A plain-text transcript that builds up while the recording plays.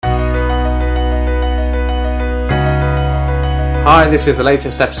Hi, this is the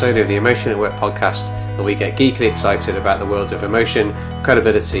latest episode of the Emotion at Work podcast, and we get geekily excited about the world of emotion,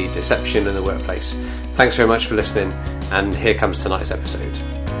 credibility, deception in the workplace. Thanks very much for listening, and here comes tonight's episode.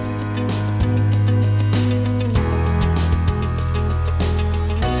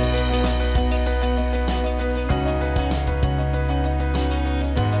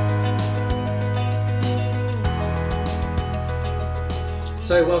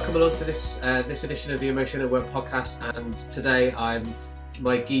 So welcome along to this edition of the Emotion at Work podcast, and today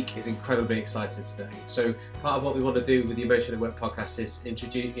my geek is incredibly excited today. So part of what we want to do with the Emotion at Work podcast is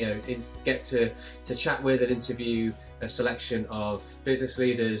introduce, get to chat with and interview a selection of business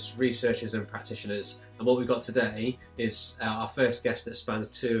leaders, researchers and practitioners. And what we've got today is our first guest that spans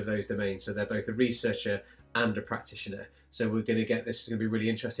two of those domains. So they're both a researcher and a practitioner. So we're going to get, this is going to be a really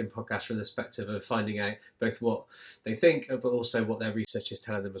interesting podcast from the perspective of finding out both what they think, but also what their research is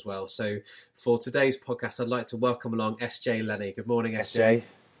telling them as well. So for today's podcast, I'd like to welcome along SJ Lenny. Good morning, SJ.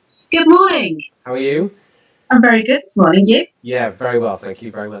 Good morning. How are you? I'm very good this morning. You? Yeah, very well. Thank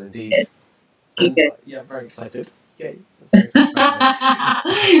you very well indeed. Good. Yeah, very excited. Yay.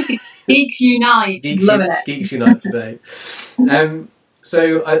 Geeks Unite. Loving it. Geeks Unite today.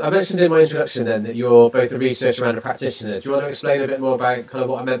 So I mentioned in my introduction then that you're both a researcher and a practitioner. Do you want to explain a bit more about kind of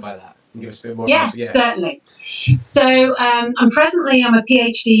what I meant by that and give us a bit more? Yeah, certainly. So I'm a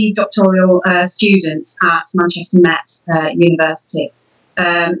PhD doctoral student at Manchester Met University.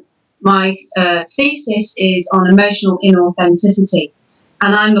 My thesis is on emotional inauthenticity,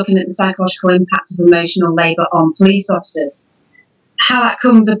 and I'm looking at the psychological impact of emotional labour on police officers. How that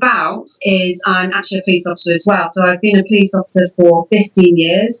comes about is I'm actually a police officer as well. So I've been a police officer for 15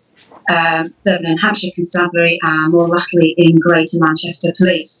 years, serving in Hampshire Constabulary and more latterly in Greater Manchester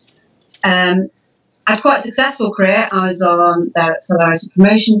Police. I had quite a successful career. I was on their accelerated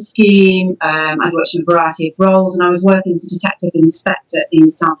promotion scheme. I'd worked in a variety of roles, and I was working as a detective inspector in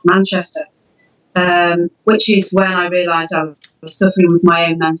South Manchester, which is when I realised I was suffering with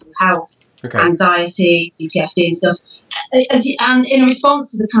my own mental health. Okay. Anxiety, PTSD and stuff. And in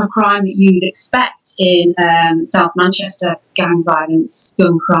response to the kind of crime that you'd expect in South Manchester, gang violence,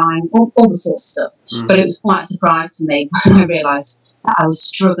 gun crime, all the sorts of stuff. Mm-hmm. But it was quite a surprise to me when I realised that I was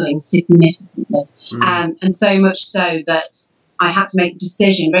struggling significantly. Mm-hmm. And so much so that I had to make a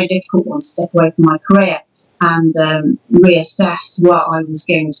decision, a very difficult one, to step away from my career and reassess what I was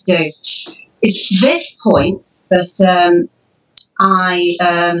going to do. It's this point that I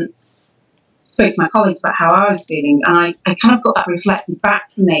spoke to my colleagues about how I was feeling, and I kind of got that reflected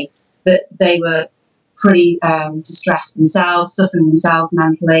back to me that they were pretty distressed themselves, suffering themselves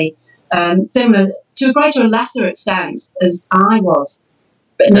mentally, similar to a greater or lesser extent as I was,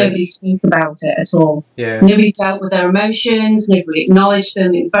 but nobody spoke about it at all. Yeah. Nobody dealt with their emotions, nobody acknowledged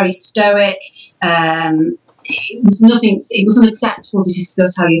them. It was very stoic. It was unacceptable to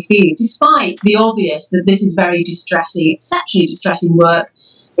discuss how you're feeling, despite the obvious that this is very distressing, exceptionally distressing work.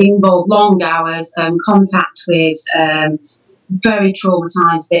 Involved long hours, contact with very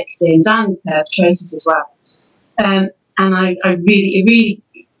traumatised victims and perpetrators as well. And it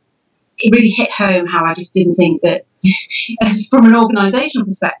really hit home how I just didn't think that, from an organisational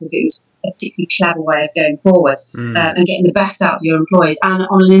perspective, it was a particularly clever way of going forward and getting the best out of your employees. And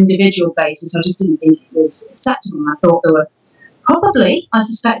on an individual basis, I just didn't think it was acceptable. And I thought there were probably, I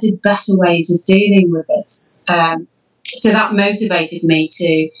suspected, better ways of dealing with this. So that motivated me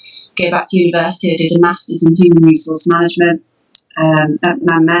to go back to university. I did a Master's in Human Resource Management at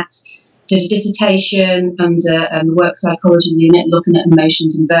Met, did a dissertation under the Work Psychology Unit looking at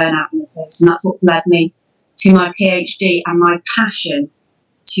emotions and burnout in the place, and that's what led me to my PhD and my passion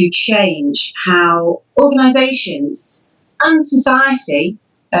to change how organisations and society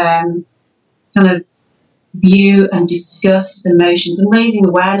kind of view and discuss emotions, and raising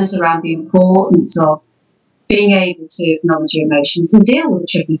awareness around the importance of being able to acknowledge your emotions and deal with the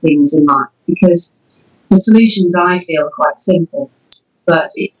tricky things in life, because the solutions, I feel, are quite simple, but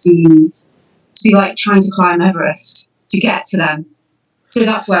it seems to be like trying to climb Everest to get to them. So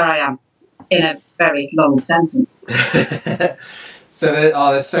that's where I am, in a very long sentence. So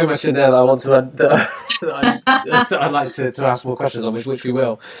there's so much in there that I want to that I'd like to ask more questions on, which we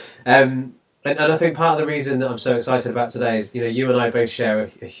will. And I think part of the reason that I'm so excited about today is, you and I both share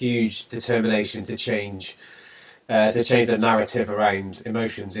a huge determination to change the narrative around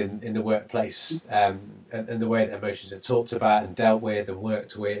emotions in the workplace, and the way that emotions are talked about and dealt with and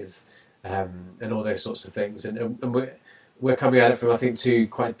worked with, and all those sorts of things. And we're coming at it from, I think, two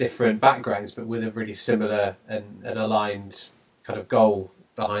quite different backgrounds, but with a really similar and aligned kind of goal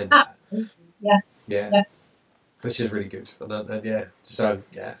behind that. Absolutely. Yes. Yeah. Yes. Which is really good. And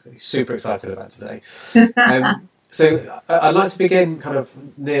super excited about today. So I'd like to begin kind of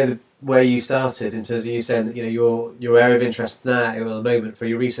near where you started, in terms of you saying that your area of interest now at the moment, for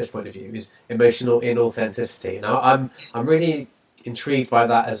your research point of view, is emotional inauthenticity. Now I'm really intrigued by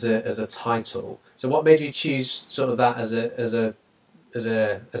that as a title. So what made you choose sort of that as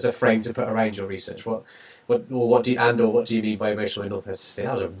a frame to put around your research? What do you mean by emotional inauthenticity?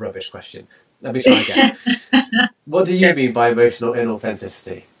 That was a rubbish question. Let me try again. What do you mean by emotional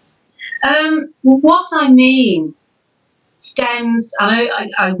inauthenticity? What I mean stems,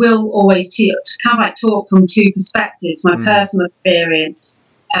 I will always kind of like talk from two perspectives, my personal experience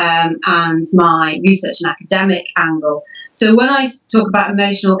and my research and academic angle. So when I talk about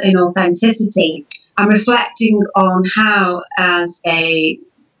emotional inauthenticity, I'm reflecting on how, as a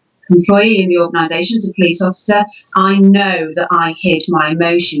employee in the organisation, as a police officer, I know that I hid my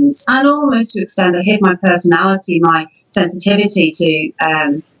emotions, and almost to extent I hid my personality, my sensitivity to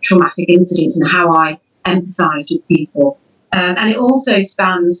traumatic incidents, and how I empathised with people. And it also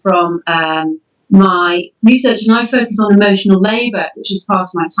spans from my research, and I focus on emotional labour, which is part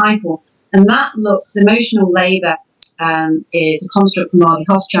of my title. And that emotional labour is a construct from Arlie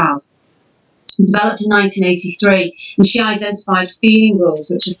Hochschild, developed in 1983, and she identified feeling rules,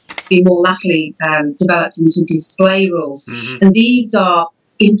 which have been more latterly developed into display rules. Mm-hmm. And these are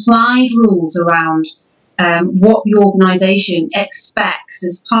implied rules around what the organisation expects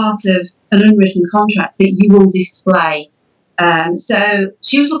as part of an unwritten contract that you will display. So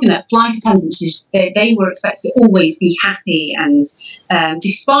she was looking at flight attendants. They were expected to always be happy, and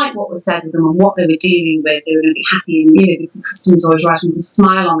despite what was said of them and what they were dealing with, they were going to be happy, and the customers always writing with a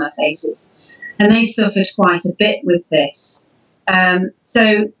smile on their faces. And they suffered quite a bit with this.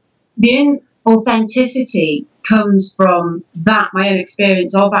 So the inauthenticity comes from that, my own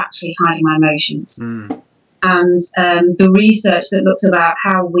experience of actually hiding my emotions. And the research that looks about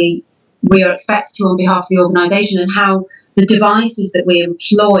how we are expected to on behalf of the organisation, and how the devices that we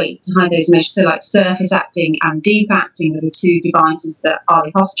employ to hide those emotions, so like surface acting and deep acting, are the two devices that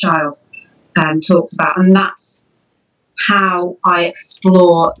Arlie Hochschild talks about. And that's how I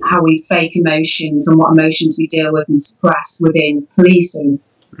explore how we fake emotions and what emotions we deal with and suppress within policing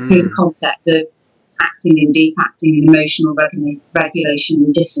through the concept of acting and deep acting and emotional regulation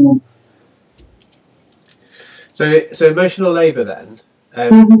and dissonance. So emotional labour then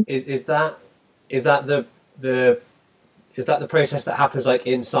is that the process that happens like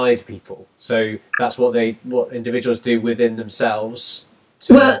inside people? So that's what individuals do within themselves.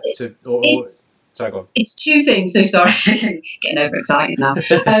 Sorry, go on. It's two things. So sorry, getting overexcited now.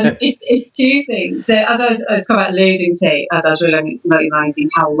 It's two things. So as I was kind of alluding to, as I was realising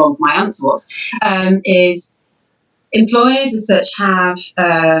how long my answer was, is employers as such have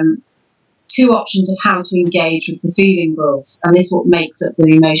two options of how to engage with the feeling rules, and this is what makes up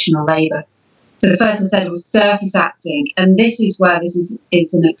the emotional labour. So the first I said was surface acting, and this is where this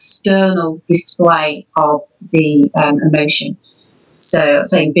is an external display of the emotion. So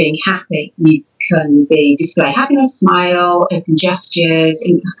saying being happy, you can display happiness, smile, open gestures,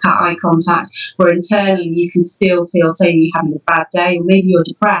 eye contact, where internally you can still feel, say you're having a bad day, or maybe you're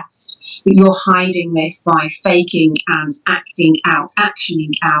depressed, but you're hiding this by faking and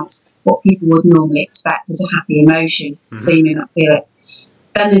actioning out what people would normally expect as a happy emotion, so you may not feel it.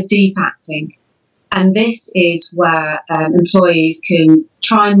 Then there's deep acting. And this is where employees can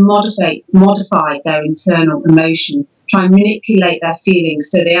try and modify their internal emotion, try and manipulate their feelings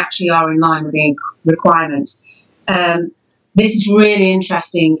so they actually are in line with the requirements. This is really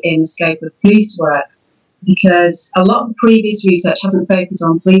interesting in the scope of police work, because a lot of the previous research hasn't focused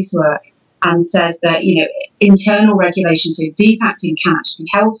on police work and says that, internal regulation, so deep acting, can actually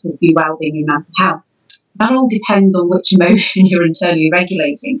be helpful for your well-being and mental health. That all depends on which emotion you're internally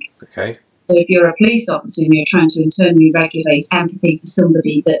regulating. Okay. So if you're a police officer and you're trying to internally regulate empathy for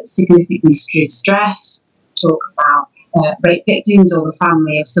somebody that's significantly stressed, talk about rape victims or the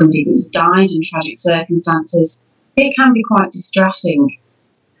family of somebody that's died in tragic circumstances, it can be quite distressing.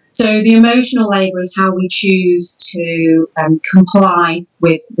 So the emotional labour is how we choose to comply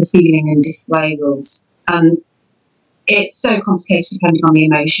with the feeling and display rules. And it's so complicated depending on the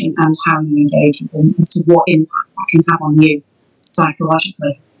emotion and how you engage with them as to what impact that can have on you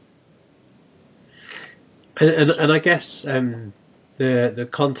psychologically. And I guess the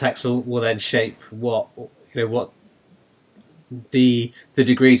context will then shape what the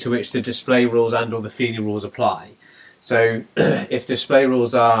degree to which the display rules and or the feeling rules apply. So if display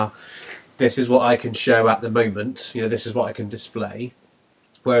rules are, this is what I can show at the moment, this is what I can display,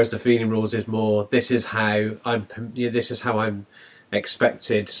 whereas the feeling rules is more, this is how I'm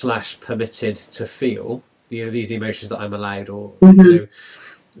expected / permitted to feel. These are the emotions that I'm allowed, or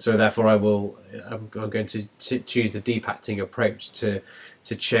So therefore, I'm going to choose the deep acting approach to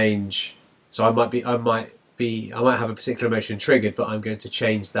change. So I might have a particular emotion triggered, but I'm going to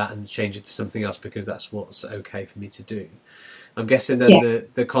change that and change it to something else because that's what's okay for me to do. I'm guessing then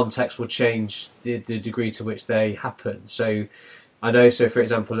the context will change the degree to which they happen. So I know. So for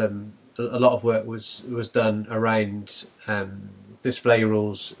example, a lot of work was done around display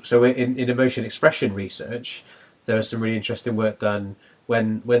rules. So in emotion expression research, there was some really interesting work done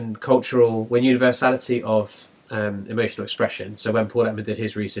when universality of emotional expression. So when Paul Ekman did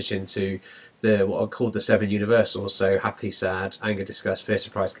his research into what are called the 7 universals, so happy, sad, anger, disgust, fear,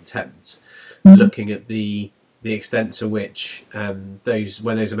 surprise, contempt, looking at the extent to which when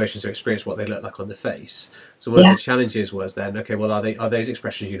those emotions are experienced, what they look like on the face. So one of the challenges was then, okay, well, are those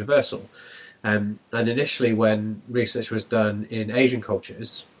expressions universal? And initially, when research was done in Asian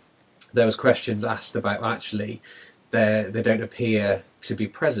cultures, there was questions asked about actually they don't appear to be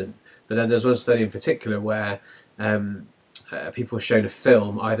present. But then there's one study in particular where people were shown a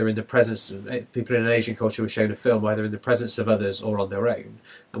film either in the presence of people in an Asian culture were shown a film either in the presence of others or on their own.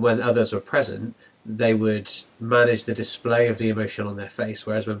 And when others were present, they would manage the display of the emotion on their face,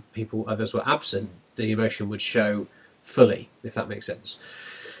 whereas when others were absent, the emotion would show fully, if that makes sense.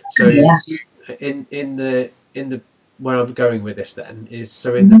 So in the where I'm going with this then is,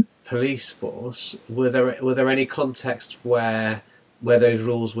 so in the police force, were there any context where those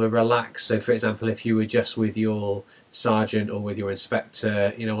rules were relaxed? So for example, if you were just with your sergeant or with your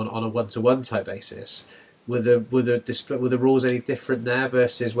inspector, on a one-to-one type basis, were the rules any different there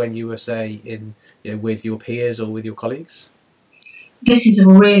versus when you were, say, with your peers or with your colleagues? This is a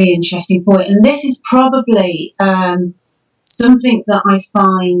really interesting point, and this is probably something that I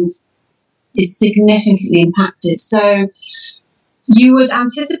find is significantly impacted. So you would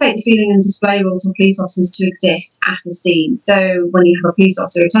anticipate the feeling and display rules for police officers to exist at a scene. So when you have a police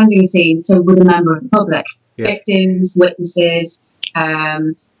officer attending a scene, so with a member of the public, victims, witnesses,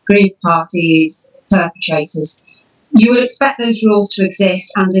 grieved parties, perpetrators, you would expect those rules to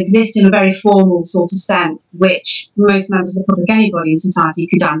exist and exist in a very formal sort of sense, which most members of the public, anybody in society,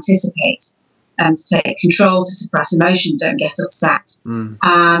 could anticipate, to take control, to suppress emotion, don't get upset.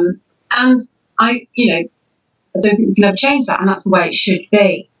 And I don't think we can ever change that, and that's the way it should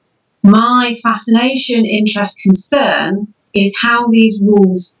be. My fascination, interest, concern is how these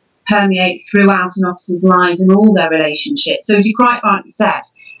rules permeate throughout an officer's lives and all their relationships. So as you quite rightly said,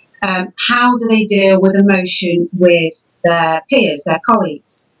 how do they deal with emotion with their peers, their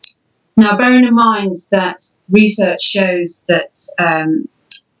colleagues? Now, bearing in mind that research shows that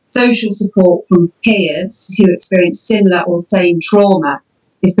social support from peers who experience similar or same trauma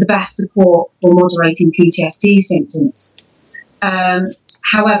is the best support for moderating PTSD symptoms.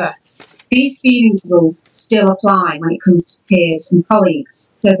 However, these feeling rules still apply when it comes to peers and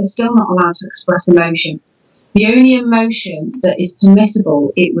colleagues, so they're still not allowed to express emotion. The only emotion that is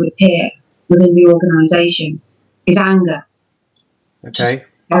permissible, it would appear, within the organisation is anger. Okay.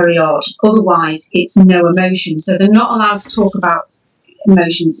 Very odd. Otherwise, it's no emotion. So they're not allowed to talk about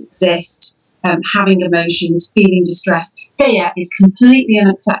emotions exist. Having emotions, feeling distressed. Fear is completely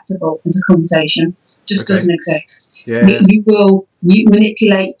unacceptable as a conversation. Just doesn't exist. You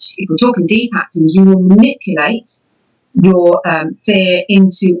manipulate, if we're talking deep acting, you will manipulate your fear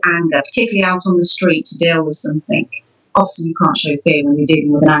into anger, particularly out on the street to deal with something. Obviously, you can't show fear when you're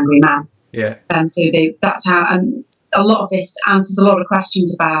dealing with an angry man. That's how, and a lot of this answers a lot of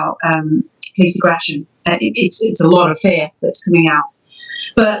questions about police aggression. It's a lot of fear that's coming out.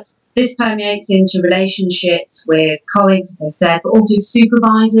 But this permeates into relationships with colleagues, as I said, but also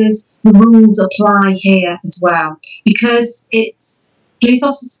supervisors. The rules apply here as well, because police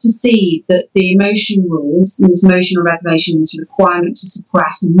officers perceive that the emotion rules, and this emotional regulation, this requirement to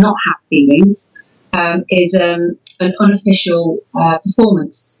suppress and not have feelings, is an unofficial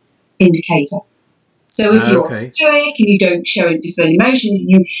performance indicator. So if you're stoic and you don't show and display emotion,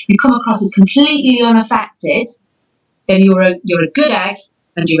 you come across as completely unaffected, then you're a good egg,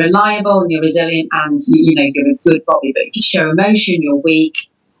 and you're reliable and you're resilient and you're a good body. But if you show emotion, you're weak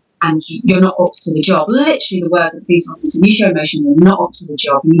and you're not up to the job. Literally the words of police officers, if you show emotion, you're not up to the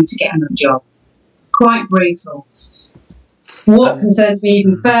job, you need to get another job. Quite brutal. What concerns me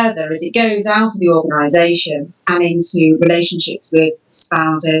even further is it goes out of the organisation and into relationships with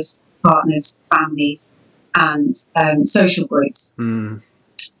spouses, partners, families and social groups. And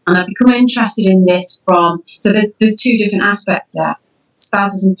I've become interested in this there's two different aspects there.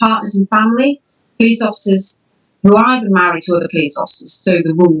 Spouses and partners and family, police officers who are either married to other police officers, so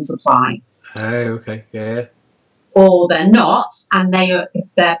the rules apply. Or they're not, and their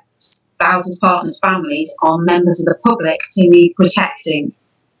spouses, partners, families are members of the public who need protecting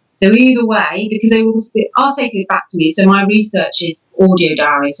So either way, because they will articulate it back to me. So my research is audio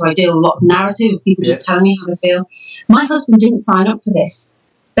diary, so I deal a lot of narrative of people just telling me how they feel. My husband didn't sign up for this.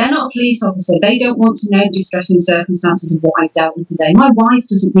 They're not a police officer. They don't want to know distressing circumstances of what I've dealt with today. My wife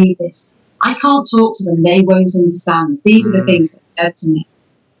doesn't need this. I can't talk to them. They won't understand. These are the things that said to me.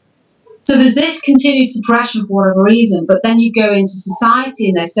 So there's this continued suppression for whatever reason, but then you go into society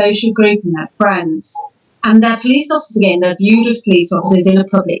and their social group and their friends, and they're police officers again. They're viewed as police officers in a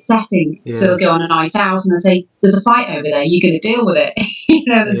public setting. Yeah. So they'll go on a night out and they'll say, there's a fight over there, you're going to deal with it.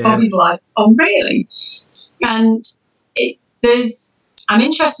 The Bobby's like, oh, really? And I'm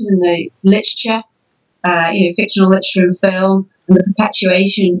interested in the literature, fictional literature and film, and the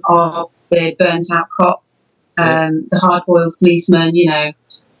perpetuation of the burnt-out cop, the hard-boiled policeman,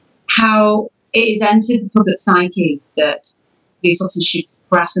 how it has entered the public psyche that police officers should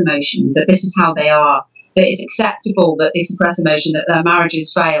suppress emotion, that this is how they are, that it's acceptable that they suppress emotion, that their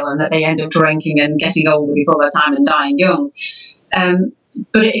marriages fail and that they end up drinking and getting older before their time and dying young.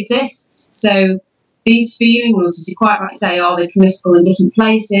 But it exists. So these feeling rules, as you quite right say, are they permissible in different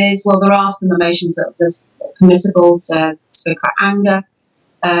places? Well, there are some emotions that are permissible, so spoke about anger.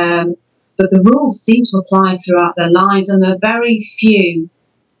 But the rules seem to apply throughout their lives, and there are very few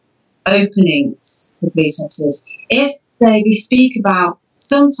openings for police officers. If they speak about,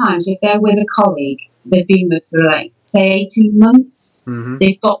 sometimes if they're with a colleague they've been with for say 18 months,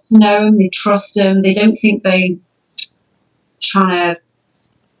 they've got to know them, they trust them, they don't think they trying to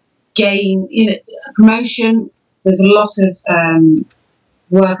gain promotion. There's a lot of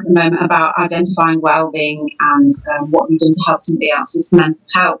work at the moment about identifying well-being and what you've done to help somebody else's mental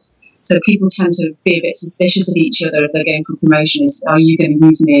health. So people tend to be a bit suspicious of each other if they're going for promotion. Are you going to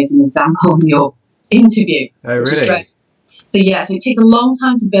use me as an example in your interview? Oh, really? So it takes a long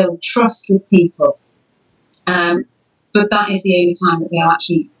time to build trust with people. But that is the only time that they'll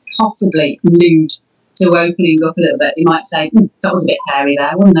actually possibly allude to opening up a little bit. They might say, that was a bit hairy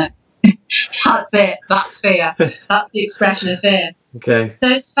there, wasn't it? That's it. That's fear. That's the expression of fear. Okay. So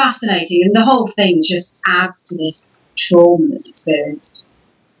it's fascinating, and the whole thing just adds to this trauma that's experienced.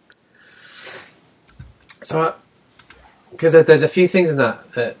 So, because there's a few things in that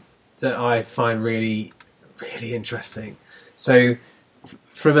I find really, really interesting. So,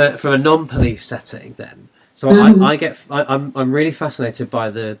 from a non-police setting, then, so I'm really fascinated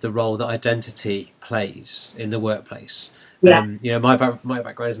by the role that identity plays in the workplace. Yeah. My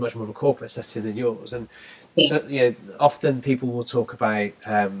background is much more of a corporate setting than yours, and so often people will talk about,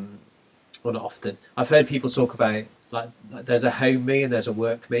 well, not often. I've heard people talk about like there's a home me and there's a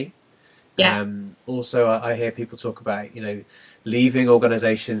work me. Yes. Also, I hear people talk about, leaving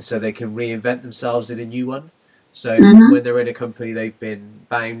organisations so they can reinvent themselves in a new one. So when they're in a company, they've been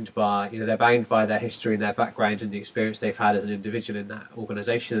bound by, they're bound by their history and their background and the experience they've had as an individual in that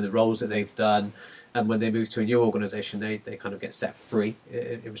organisation and the roles that they've done. And when they move to a new organisation, they kind of get set free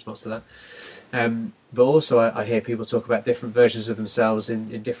in response to that. But also, I hear people talk about different versions of themselves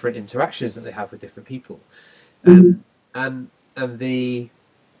in different interactions that they have with different people. And the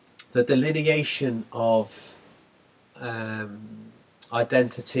delineation of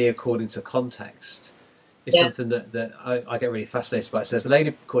identity according to context is something that I get really fascinated by. So there's a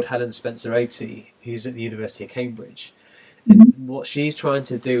lady called Helen Spencer-Oty who's at the University of Cambridge. And what she's trying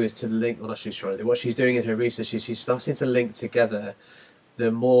to do is to link, well, not she's trying to do, what she's doing in her research is she's starting to link together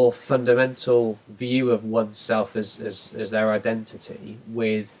the more fundamental view of oneself as their identity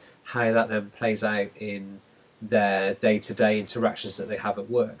with how that then plays out in their day-to-day interactions that they have at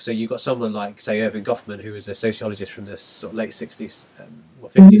work. So you've got someone like, say, Erving Goffman, who was a sociologist from the sort of late 60s,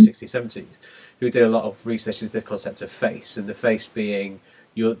 50s, 60s, 70s, who did a lot of research into the concept of face, and the face being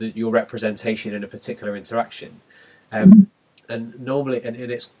your representation in a particular interaction. And normally, and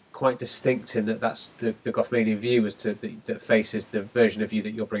it's quite distinct in that's the Goffmanian view as to that face is the version of you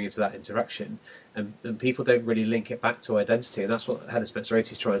that you're bringing to that interaction, and people don't really link it back to identity, and that's what Helen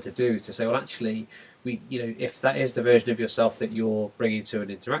Spencer-Oty is trying to do, is to say, well, actually, if that is the version of yourself that you're bringing to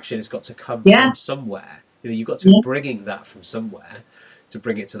an interaction, it's got to come from somewhere. You've got to be bringing that from somewhere to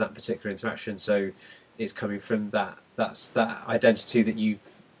bring it to that particular interaction. So it's coming from that's that identity that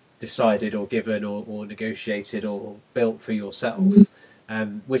you've decided or given or negotiated or built for yourself,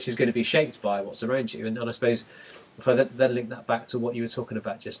 which is going to be shaped by what's around you. And I suppose if I then link that back to what you were talking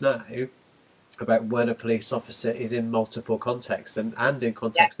about just now, about when a police officer is in multiple contexts and in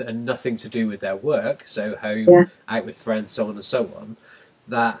contexts that are nothing to do with their work, so home, out with friends, so on and so on,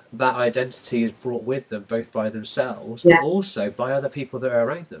 that identity is brought with them both by themselves but also by other people that are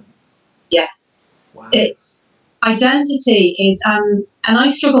around them. Yes. Wow. It's identity is, and I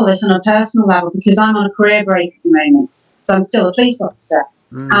struggle with this on a personal level because I'm on a career break at the moment, so I'm still a police officer.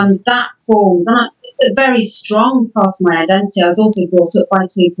 And that forms a very strong part of my identity. I was also brought up by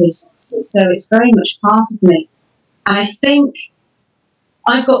two police officers, so it's very much part of me. And I think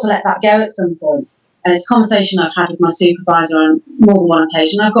I've got to let that go at some point. And it's a conversation I've had with my supervisor on more than one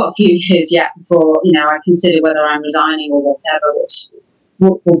occasion. I've got a few years yet before, I consider whether I'm resigning or whatever, which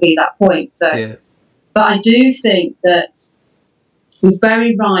will be that point. So, yeah. But I do think that you're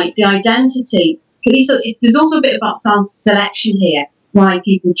very right. The identity, there's also a bit about self-selection here. Why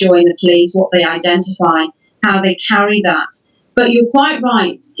people join the police, what they identify, how they carry that. But you're quite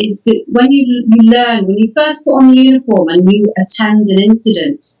right. Is that when you learn, when you first put on the uniform and you attend an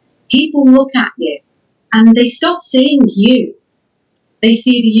incident, people look at you and they stop seeing you. They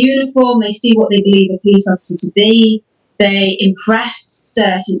see the uniform, they see what they believe a police officer to be, they impress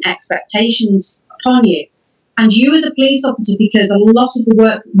certain expectations upon you. And you as a police officer, because a lot of the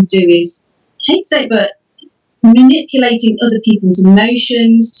work that you do is, I hate to say it, but manipulating other people's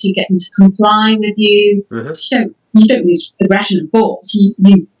emotions to get them to comply with you. Mm-hmm. You don't use aggression and force.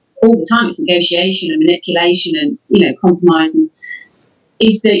 You all the time it's negotiation and manipulation and compromise. And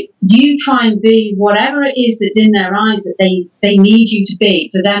is that you try and be whatever it is that's in their eyes that they need you to be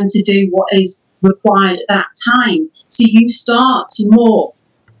for them to do what is required at that time. So you start to morph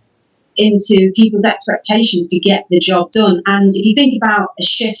into people's expectations to get the job done. And if you think about a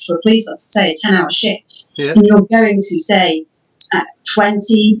shift for a police officer, say a 10-hour shift, and you're going to say 15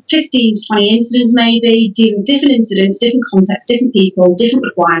 to 20 incidents maybe, different incidents, different contexts, different people, different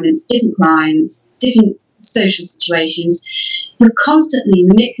requirements, different crimes, different social situations. You're constantly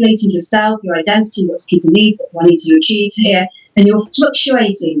manipulating yourself, your identity, what do people need, what do I need to achieve here, and you're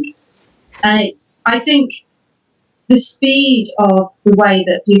fluctuating. And I think the speed of the way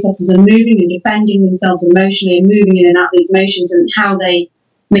that police officers are moving and defending themselves emotionally and moving in and out of these emotions and how they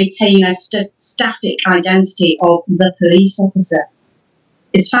maintain a static identity of the police officer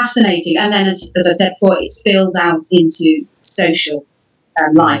is fascinating. And then, as I said before, it spills out into social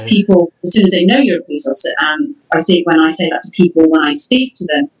life. People, as soon as they know you're a police officer, and I see it when I say that to people when I speak to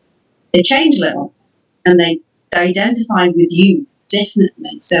them, they change a little and they identify with you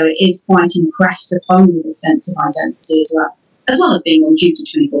differently. So it is quite impressed upon you, the sense of identity as well as being on duty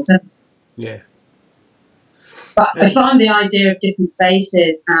 24/7. Yeah. But I find the idea of different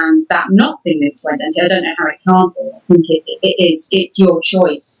faces and that not being linked to identity, I don't know how it can't be. I think it's your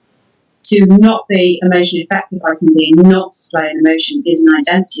choice. To not be emotionally affected by something and not display an emotion is an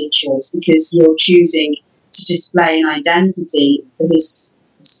identity choice, because you're choosing to display an identity that is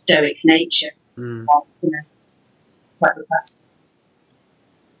of stoic nature. Quite repressed.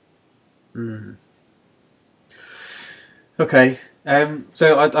 Okay.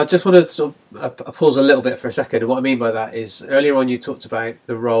 So I just want to sort of pause a little bit for a second. And what I mean by that is, earlier on you talked about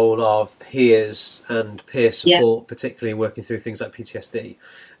the role of peers and peer support, particularly working through things like PTSD.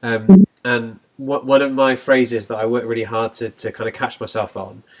 And one of my phrases that I work really hard to kind of catch myself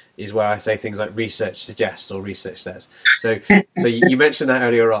on is where I say things like research suggests or research says. So you mentioned that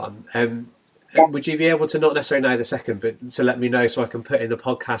earlier on. Would you be able to, not necessarily know the second, but to let me know so I can put in the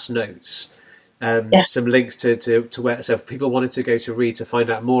podcast notes some links to where, so if people wanted to go to read to find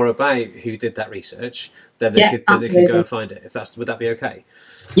out more about who did that research, then they could go and find it. Would that be okay?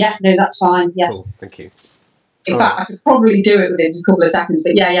 Yeah, no, that's fine. Yes. Cool, thank you. In fact, I could probably do it within a couple of seconds,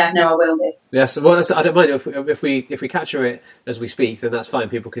 but I will do. Yes, well, I don't mind if we capture it as we speak, then that's fine.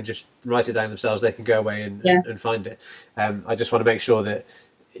 People can just write it down themselves. They can go away and find it. I just want to make sure that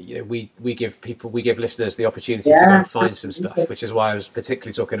we give listeners the opportunity to go and find some stuff, which is why I was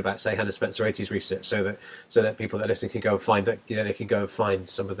particularly talking about, say, Hannah Spencer-Oatey's research, so that people that are listening can go and find it. They can go and find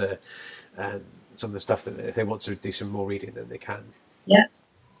some of the stuff that if they want to do some more reading, then they can. Yeah,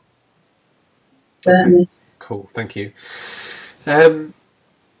 certainly. Okay. Cool, thank you.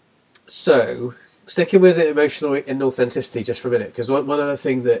 So, sticking with the emotional inauthenticity just for a minute, because one other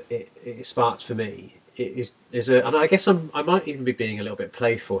thing that it sparks for me is and I guess I might even be being a little bit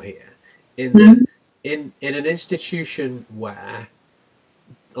playful here, in an institution where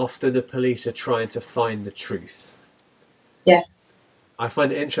often the police are trying to find the truth. Yes. I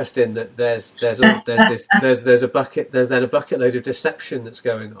find it interesting that there's a bucket load of deception that's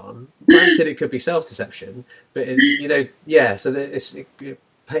going on. Granted, it could be self-deception, but so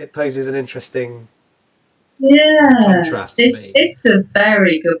it poses an interesting contrast to me. It's a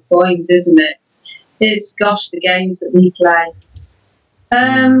very good point, isn't it? It's the games that we play.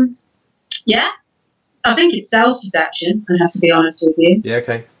 Yeah, I think it's self-deception. I have to be honest with you. Yeah,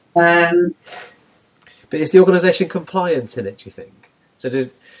 okay. But is the organisation compliant in it, do you think? So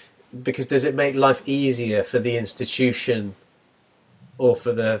does it make life easier for the institution or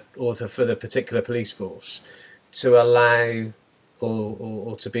for the particular police force to allow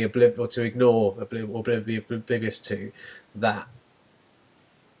or to be or to ignore or be oblivious to that?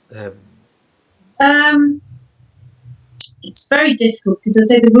 It's very difficult because, as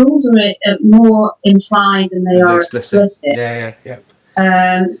I say, the rules are more implied than they are explicit. Yeah.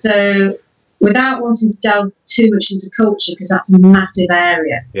 So, without wanting to delve too much into culture, because that's a massive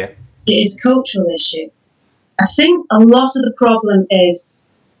area, it is a cultural issue. I think a lot of the problem is,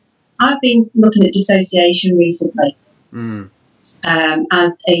 I've been looking at dissociation recently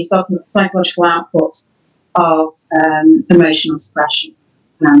as a psychological output of emotional suppression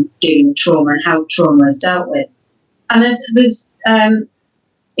and dealing with trauma and how trauma is dealt with. And there's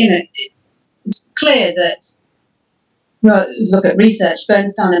it's clear that, well, look at research,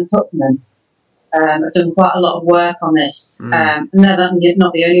 Bernstein and Putnam have done quite a lot of work on this. And they're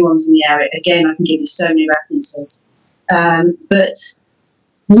not the only ones in the area. Again, I can give you so many references. But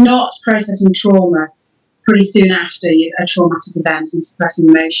not processing trauma pretty soon after a traumatic event and suppressing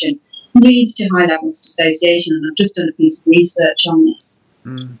emotion leads to high levels of dissociation. And I've just done a piece of research on this.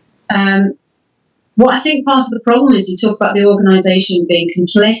 What I think part of the problem is, you talk about the organisation being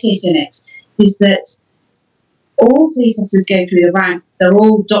complicit in it, is that all police officers go through the ranks. They're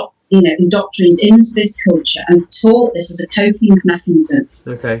all indoctrinated into this culture and taught this as a coping mechanism.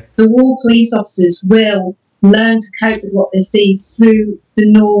 Okay. So all police officers will learn to cope with what they see through the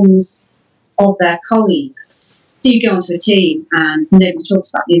norms of their colleagues. So you go onto a team and nobody talks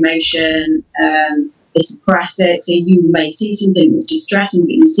about the emotion, they suppress it. So you may see something that's distressing,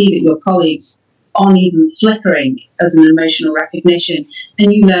 but you see that your colleagues aren't even flickering as an emotional recognition,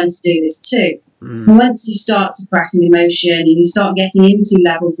 and you learn to do this too. And once you start suppressing emotion and you start getting into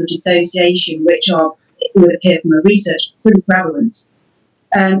levels of dissociation, which are, it would appear from a research, pretty prevalent,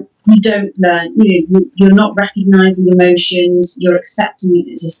 you don't learn, you're not recognising emotions, you're accepting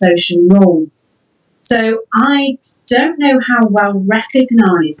it as a social norm. So I don't know how well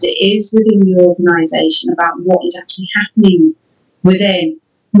recognised it is within the organisation about what is actually happening within,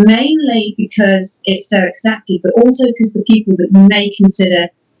 mainly because it's so accepted, but also because the people that you may consider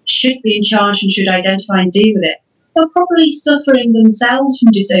should be in charge and should identify and deal with it, they're probably suffering themselves from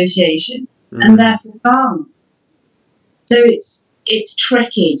dissociation and therefore can't. So it's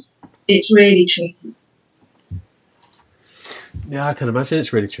tricky. It's really tricky. Yeah, I can imagine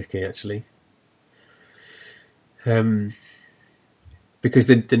it's really tricky, actually. Because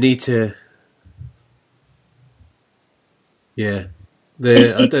the need to,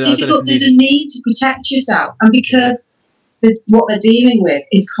 it's difficult. There's a need to protect yourself, and because what they're dealing with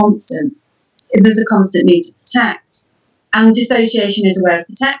is constant, there's a constant need to protect, and dissociation is a way of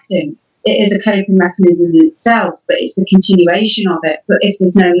protecting. It is a coping mechanism in itself, but it's the continuation of it. But if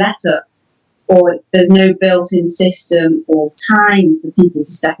there's no let-up, or there's no built-in system or time for people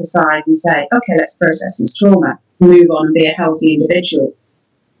to step aside and say, okay, let's process this trauma, move on and be a healthy individual,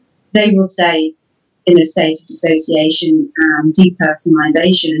 they will stay in a state of dissociation and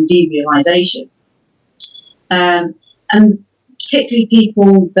depersonalisation and derealisation. And particularly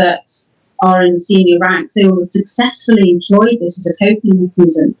people that are in senior ranks, they will have successfully employed this as a coping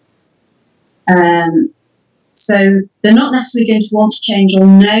mechanism. So they're not necessarily going to want to change or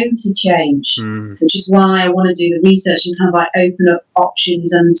know to change, which is why I want to do the research and kind of like open up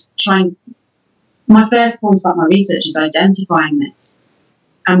options and try and... My first point about my research is identifying this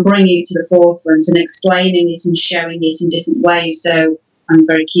and bringing it to the forefront and explaining it and showing it in different ways. So I'm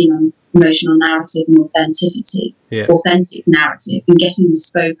very keen on emotional narrative and authenticity, authentic narrative, and getting the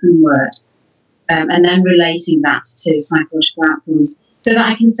spoken word, and then relating that to psychological outcomes, so that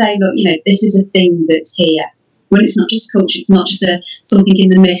I can say, look, this is a thing that's here. When it's not just culture, it's not just something in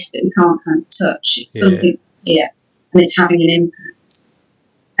the mist that we can't kind of touch. It's something that's here and it's having an impact.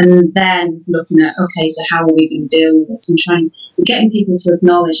 And then looking at, okay, so how are we going to deal with this, and getting people to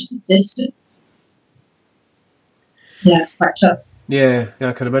acknowledge its existence. Yeah, it's quite tough. Yeah,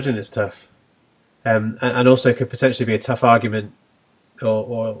 I can imagine it's tough, and also could potentially be a tough argument,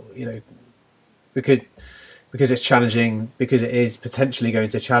 or because it's challenging, because it is potentially going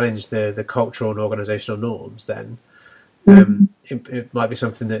to challenge the cultural and organisational norms. Then it might be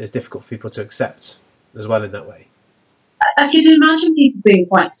something that is difficult for people to accept as well in that way. I could imagine people being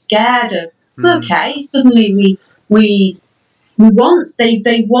quite scared of, okay, suddenly we want,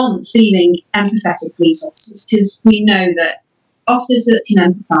 they want feeling empathetic police officers, because we know that officers that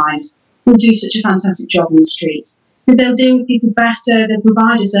can empathise will do such a fantastic job on the streets, because they'll deal with people better, they'll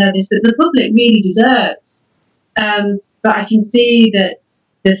provide a service that the public really deserves. But I can see that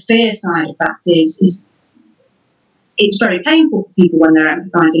the fear side of that is it's very painful for people when they're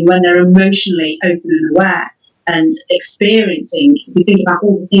empathising, when they're emotionally open and aware. and experiencing, if we think about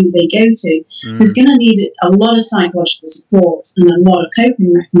all the things they go to, there's going to need a lot of psychological support and a lot of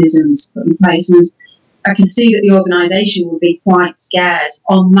coping mechanisms put in place. And I can see that the organisation would be quite scared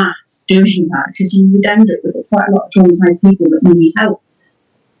en masse doing that, because you would end up with quite a lot of traumatised people that need help.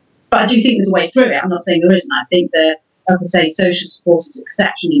 But I do think there's a way through it. I'm not saying there isn't. I think that, like I say, social support is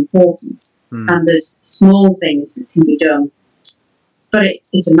exceptionally important, and there's small things that can be done, but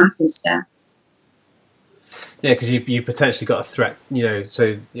it's a massive step. Yeah, because you potentially got a threat,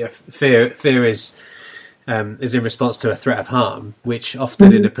 So fear is in response to a threat of harm, which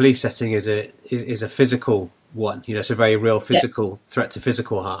often in a police setting is a physical one. It's a very real physical threat to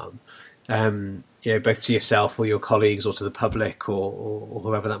physical harm. Both to yourself or your colleagues or to the public or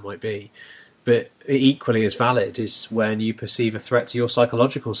whoever that might be. But equally as valid is when you perceive a threat to your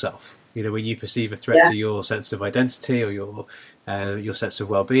psychological self. When you perceive a threat to your sense of identity or your sense of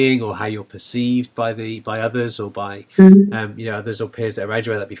well-being, or how you're perceived by others, or by others or peers that are around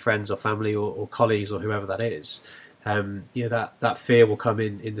you, whether that be friends or family or colleagues or whoever that is. That fear will come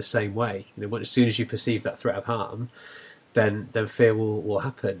in the same way. As soon as you perceive that threat of harm, then fear will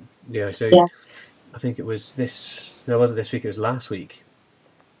happen. I think it was it wasn't this week, it was last week.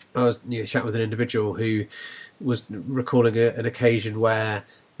 I was chatting with an individual who was recalling an occasion where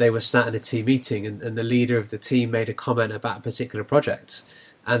they were sat in a team meeting, and the leader of the team made a comment about a particular project,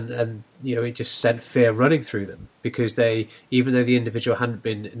 and it just sent fear running through them, because even though the individual hadn't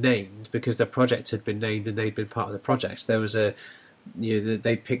been named, because their project had been named and they'd been part of the project, there was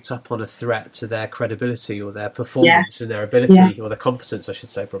they picked up on a threat to their credibility or their performance and their ability or their competence, I should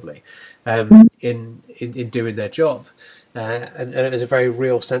say, probably, in doing their job. And it was a very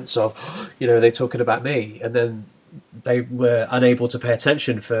real sense of, they're talking about me, and then they were unable to pay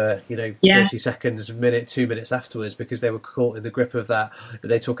attention for 30 seconds, a minute, 2 minutes afterwards, because they were caught in the grip of that. Are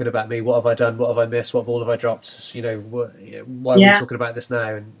they talking about me? What have I done? What have I missed? What ball have I dropped? Why are we talking about this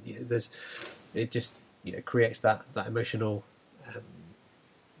now? And it just creates that emotional.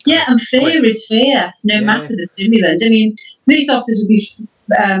 And fear is fear, no matter the stimulant. I mean, police officers would be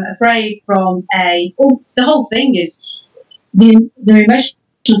afraid from the whole thing is the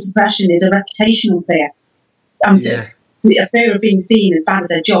emotional suppression is a reputational fear. A fear of being seen as bad as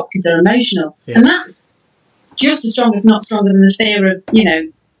their job because they're emotional, and that's just as strong, if not stronger, than the fear of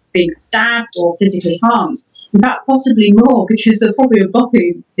being stabbed or physically harmed. In fact, possibly more, because they're probably a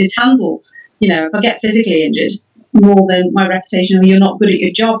who is handled. If I get physically injured, more than my reputation, or you're not good at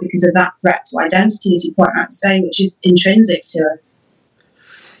your job because of that threat to identity, as you quite right to say, which is intrinsic to us.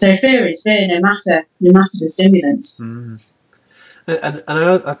 So fear is fear, no matter the stimulant. And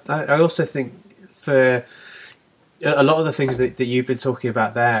I also think for a lot of the things that you've been talking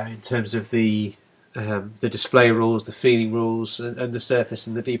about there, in terms of the display rules, the feeling rules, and the surface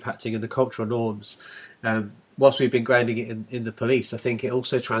and the deep acting and the cultural norms, whilst we've been grounding it in the police, I think it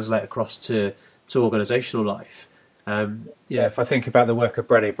also translates across to organisational life. If I think about the work of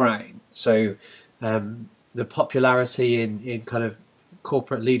Brené Brown, so the popularity in kind of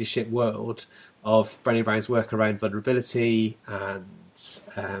corporate leadership world of Brené Brown's work around vulnerability and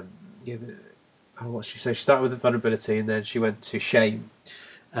what she said. She started with vulnerability, and then she went to shame,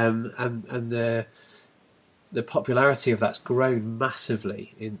 and the popularity of that's grown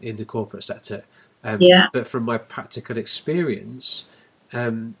massively in the corporate sector. But from my practical experience,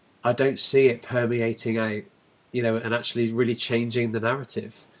 I don't see it permeating out, and actually really changing the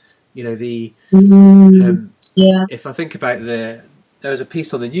narrative. If I think about there was a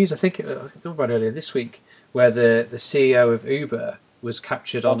piece on the news, I think it was about earlier this week, where the CEO of Uber was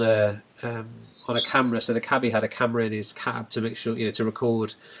captured on a camera. So the cabbie had a camera in his cab to make sure, to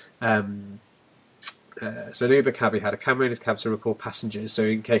record. So an Uber cabbie had a camera in his cab to record passengers. So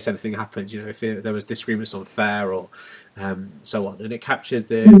in case anything happened, if there was disagreements on fare or so on, and it captured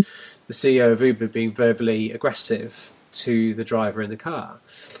the CEO of Uber being verbally aggressive to the driver in the car,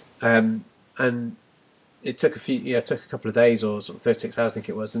 and it took a couple of days, or sort of 36 hours, I think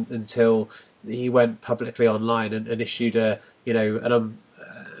it was, until he went publicly online and issued an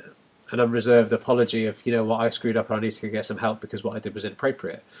unreserved apology of, what, I screwed up and I need to go get some help because what I did was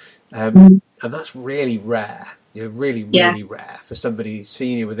inappropriate. And that's really rare, really rare for somebody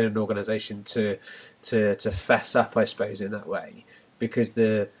senior within an organisation to fess up, I suppose, in that way, because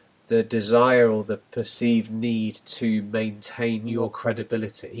the desire or the perceived need to maintain your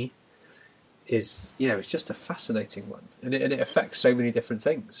credibility is, it's just a fascinating one, and it affects so many different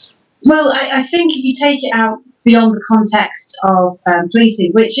things. Well, I think if you take it out beyond the context of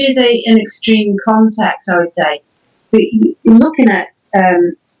policing, which is an extreme context, I would say, but you're looking at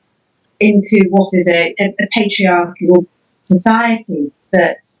into what is a patriarchal society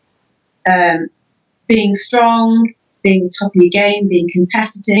that's being strong, being the top of your game, being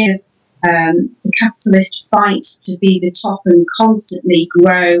competitive, the capitalist fight to be the top and constantly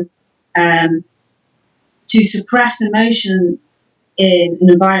grow, to suppress emotion in an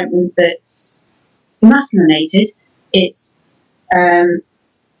environment that's emasculinated. It's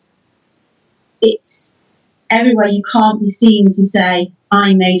everywhere. You can't be seen to say,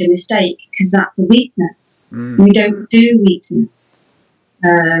 I made a mistake, because that's a weakness. We don't do weakness,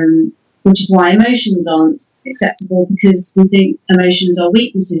 which is why emotions aren't acceptable, because we think emotions are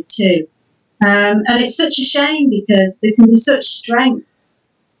weaknesses too. And it's such a shame, because there can be such strength.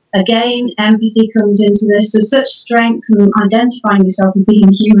 Again, empathy comes into this. There's such strength from identifying yourself as being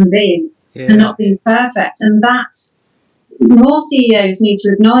a human being and not being perfect. And that's, more CEOs need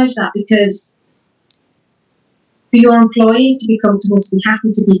to acknowledge that, because for your employees to be comfortable, to be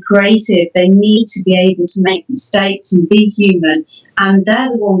happy, to be creative, they need to be able to make mistakes and be human. And they're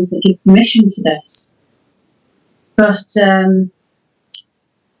the ones that give permission for this. But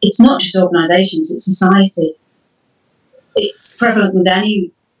it's not just organisations, it's society. It's prevalent with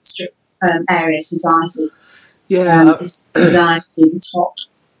any area of society. It's designed to be the top,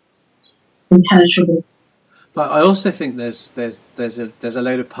 impenetrable. But I also think there's a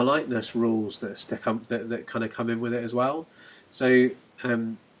load of politeness rules that kind of come in with it as well. So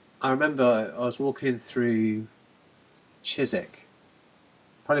I remember I was walking through Chiswick,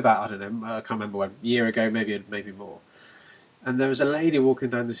 probably about, I don't know, I can't remember when, a year ago, maybe more. And there was a lady walking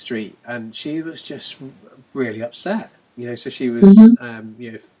down the street, and she was just really upset. So she was,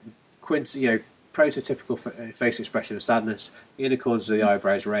 prototypical face expression of sadness, inner corners of the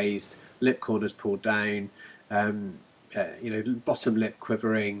eyebrows raised, lip corners pulled down, bottom lip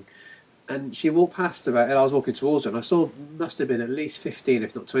quivering. And she walked past and I was walking towards her, and I saw must have been at least 15,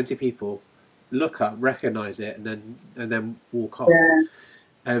 if not 20 people look up, recognise it, and then walk off.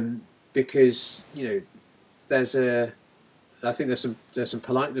 Because I think there's some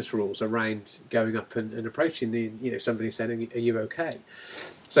politeness rules around going up and approaching somebody saying, "Are you okay?"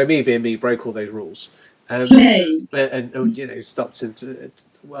 So me being me broke all those rules, and stopped and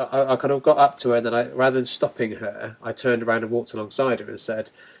I kind of got up to her, and then rather than stopping her, I turned around and walked alongside her and said,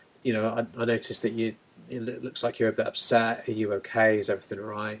 I noticed that it looks like you're a bit upset. Are you okay? Is everything all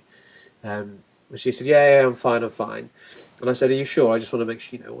right? And she said, yeah, I'm fine. And I said, are you sure? I just want to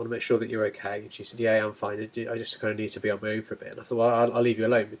make sure that you're okay. And she said, yeah, I'm fine. I just kind of need to be on my own for a bit. And I thought, well, I'll leave you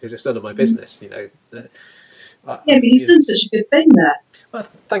alone, because it's none of my business, but you've done such a good thing there. Well,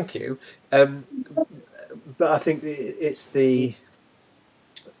 thank you. But I think it's the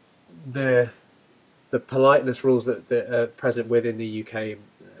politeness rules that are present within the UK,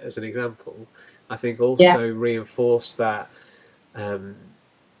 as an example, I think also reinforce that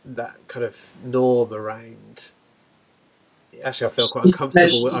that kind of norm around. Actually, I feel quite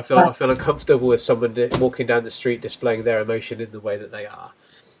uncomfortable. I feel uncomfortable with someone walking down the street displaying their emotion in the way that they are.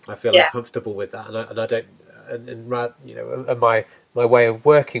 I feel uncomfortable with that, and I don't. And my way of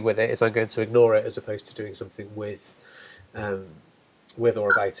working with it is I'm going to ignore it, as opposed to doing something with or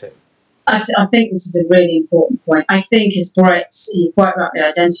about it. I think this is a really important point. I think as Brits, you quite rightly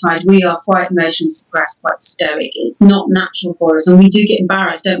identified, we are quite emotionally suppressed, quite stoic. It's not natural for us, and we do get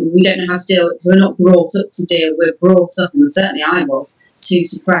embarrassed, don't we? We don't know how to deal with it, because we're not brought up to deal. We're brought up, and certainly I was, to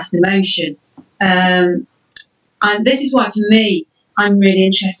suppress emotion. And this is why, for me, I'm really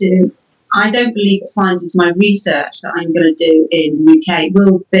interested in. I don't believe that findings my research that I'm going to do in the UK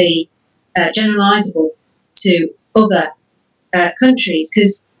will be generalisable to other countries,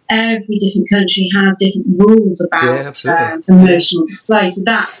 because every different country has different rules about emotional display. So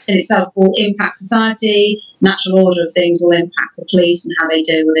that in itself will impact society. Natural order of things will impact the police and how they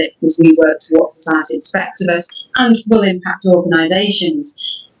deal with it, because we work to what society expects of us, and will impact organisations.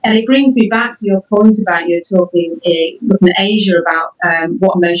 And it brings me back to your point about you looking at Asia, about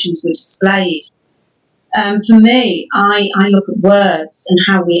what emotions were displayed. For me, I look at words and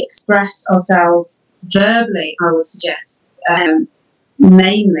how we express ourselves verbally, I would suggest,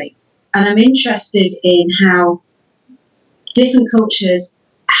 mainly. And I'm interested in how different cultures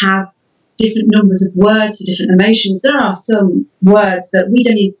have different numbers of words for different emotions. There are some words that we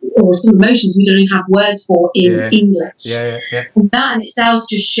don't even, or some emotions we don't even have words for in English. And that in itself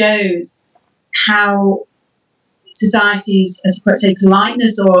just shows how societies, as you say,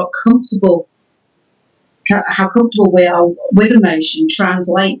 politeness or how comfortable we are with emotion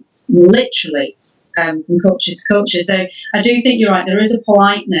translates literally from culture to culture. So I do think you're right. There is a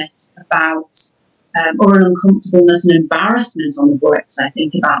politeness about, or an uncomfortableness and embarrassment on the Brits, I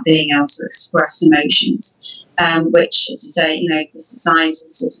think, about being able to express emotions, which, as you say, the societal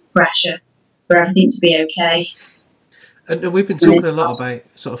sort of pressure for everything to be okay. And we've been talking a lot about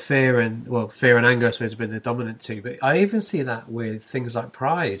sort of fear and anger, I suppose, have been the dominant two. But I even see that with things like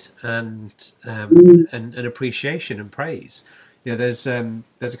pride and appreciation and praise. There's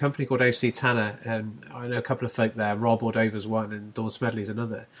a company called OC Tanner, and I know a couple of folk there. Rob Ordover's one, and Dawn Smedley's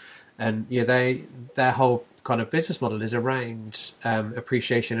another. And their whole kind of business model is around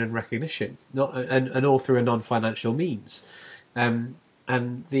appreciation and recognition, not and all through a non-financial means. And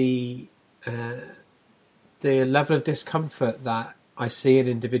the level of discomfort that I see in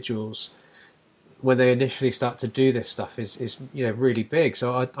individuals when they initially start to do this stuff is really big.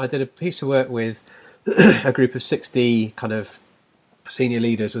 So I did a piece of work with a group of 60 kind of senior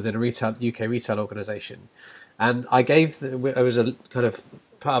leaders within a UK retail organisation, and it was a kind of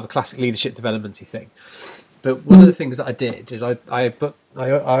part of a classic leadership developmenty thing. But one of the things that I did is I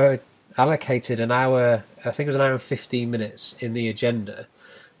allocated an hour, I think it was an hour and 15 minutes in the agenda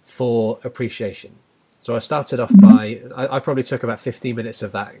for appreciation. So I started off by, I probably took about 15 minutes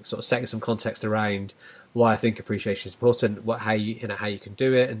of that, sort of setting some context around why I think appreciation is important, how you can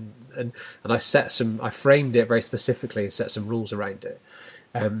do it, and I framed it very specifically and set some rules around it.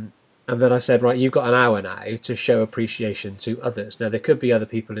 And then I said, right, you've got an hour now to show appreciation to others. Now, there could be other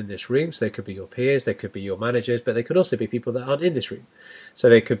people in this room, so they could be your peers, they could be your managers, but they could also be people that aren't in this room. So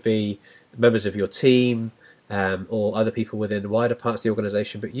they could be members of your team or other people within wider parts of the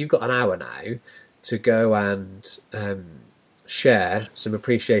organisation, but you've got an hour now to go and share some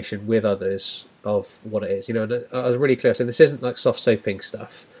appreciation with others of what it is. And I was really clear. So this isn't like soft soaping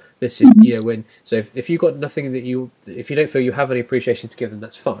stuff. This is, if you've got nothing if you don't feel you have any appreciation to give them,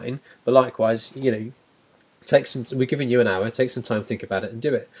 that's fine. But likewise, we're giving you an hour, take some time, think about it and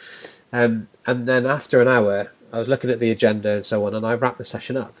do it. And then after an hour, I was looking at the agenda and so on, and I wrapped the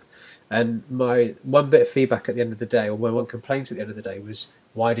session up. And my one bit of feedback at the end of the day, or my one complaint at the end of the day was,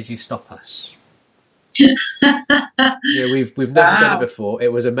 why did you stop us? We've never done it before.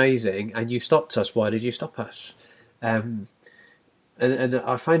 It was amazing, and you stopped us. Why did you stop us? And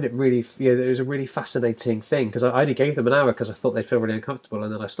I find it really, it was a really fascinating thing, because I only gave them an hour because I thought they'd feel really uncomfortable,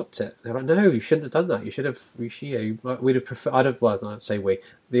 and then I stopped it. They're like, "No, you shouldn't have done that. You should have. We'd have preferred. I'd say we.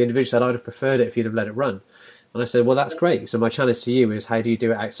 The individual said, I'd have preferred it if you'd have let it run." And I said, "Well, that's great. So my challenge to you is, how do you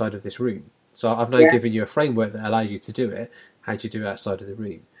do it outside of this room? So I've now given you a framework that allows you to do it. How do you do it outside of the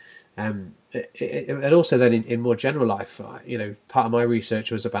room?" And also then in more general life, part of my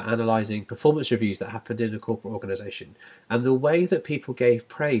research was about analysing performance reviews that happened in a corporate organisation, and the way that people gave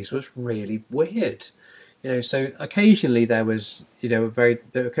praise was really weird. So occasionally there was, a very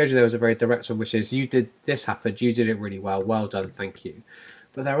direct one, which is, this happened, you did it really well done, thank you.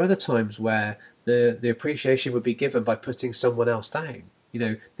 But there are other times where the appreciation would be given by putting someone else down.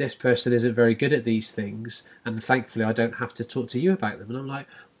 This person isn't very good at these things, and thankfully I don't have to talk to you about them. And I'm like,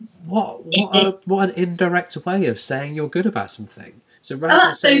 what an indirect way of saying you're good about something. So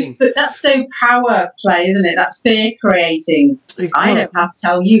that's so power play, isn't it? That's fear creating. I don't have to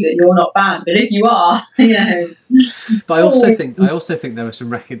tell you that you're not bad, but if you are, But I also think there was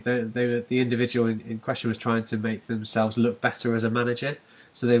some the individual in question was trying to make themselves look better as a manager.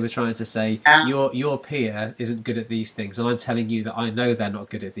 So they were trying to say, your peer isn't good at these things, and I'm telling you that I know they're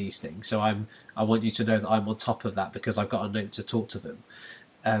not good at these things. So I want you to know that I'm on top of that because I've got a note to talk to them.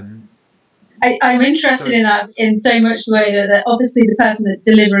 I'm interested in that in so much the way that obviously the person that's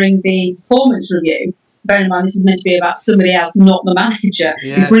delivering the performance review, bearing in mind this is meant to be about somebody else, not the manager,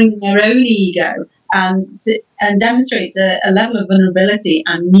 is bringing their own ego and demonstrates a level of vulnerability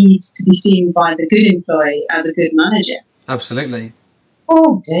and needs to be seen by the good employee as a good manager. Absolutely.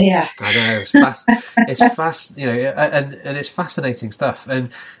 Oh dear! I know it's fast, and it's fascinating stuff. And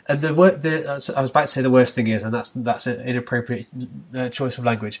I was about to say the worst thing is, and that's an inappropriate choice of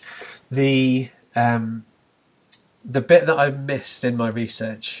language. The bit that I missed in my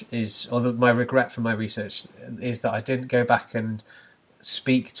research my regret for my research is that I didn't go back and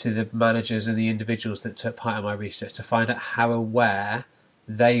speak to the managers and the individuals that took part in my research to find out how aware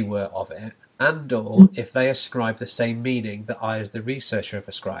they were of it, and or if they ascribe the same meaning that I as the researcher have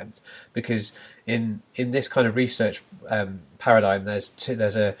ascribed. Because in this kind of research paradigm, there's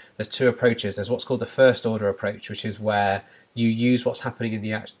two approaches. There's what's called the first order approach, which is where you use what's happening in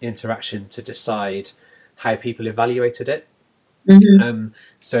the interaction to decide how people evaluated it. Mm-hmm.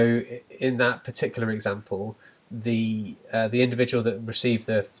 So in that particular example, the individual that received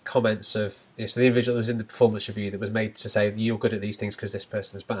the comments of, so the individual that was in the performance review that was made to say, you're good at these things because this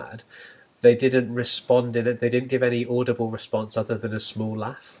person is bad, they didn't respond in it. They didn't give any audible response other than a small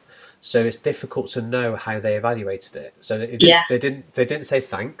laugh. So it's difficult to know how they evaluated it. So they didn't say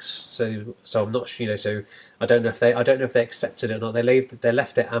thanks. So I'm not sure, so I don't know if they accepted it or not. They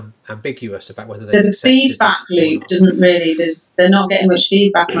left it ambiguous about whether they accepted it. So the feedback loop doesn't really. They're not getting much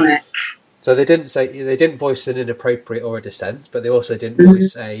feedback on it. So they didn't voice an inappropriate or a dissent, but they also didn't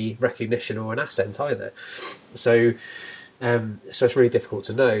voice a recognition or an assent either. So it's really difficult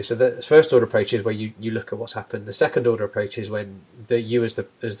to know. So the first order approach is where you look at what's happened. The second order approach is when you as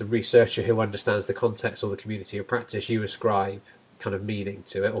the researcher who understands the context or the community of practice, you ascribe kind of meaning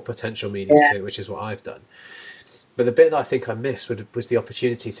to it or potential meaning to it, which is what I've done. But the bit that I think I missed was the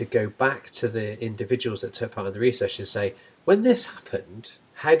opportunity to go back to the individuals that took part in the research and say, when this happened,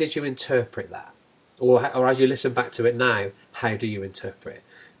 how did you interpret that? Or as you listen back to it now, how do you interpret it?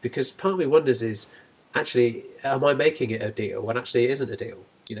 Because part of me wonders is, actually, am I making it a deal when actually it isn't a deal?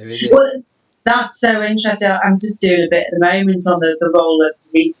 Well, that's so interesting. I'm just doing a bit at the moment on the role of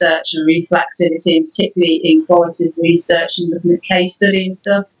research and reflexivity, and particularly in qualitative research and looking at case study and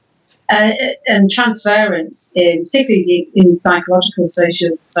stuff. And transference, particularly in psychological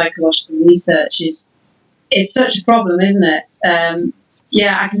research, is such a problem, isn't it?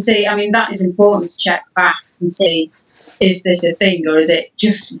 I can see. I mean, that is important to check back and see, is this a thing or is it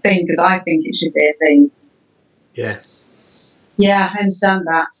just a thing because I think it should be a thing? Yeah. Yeah, I understand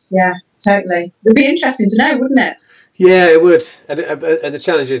that. Yeah, totally. It'd be interesting to know, wouldn't it? Yeah, it would. And the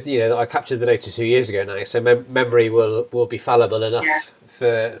challenge is, that I captured the data 2 years ago now, so memory will be fallible enough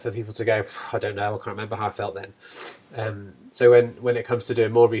for people to go, I don't know, I can't remember how I felt then. So when it comes to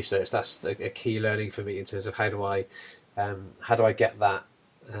doing more research, that's a key learning for me in terms of how do I get that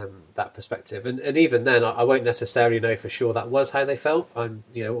perspective, and even then I won't necessarily know for sure that was how they felt.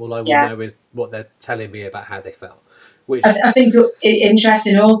 All I will know is what they're telling me about how they felt. Which I think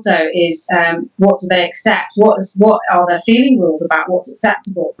interesting also is what do they accept? What are their feeling rules about what's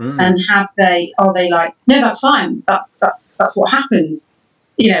acceptable? And are they like, no, that's fine. That's what happens.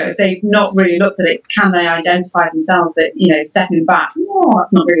 If they've not really looked at it, can they identify themselves that stepping back? Oh,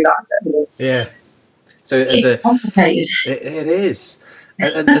 that's not really that acceptable. Yeah. So it's complicated. It is.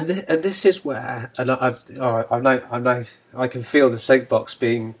 And this is where, and I can feel the soapbox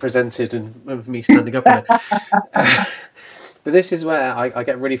being presented and me standing up on it. But this is where I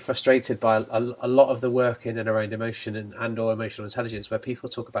get really frustrated by a lot of the work in and around emotion and or emotional intelligence, where people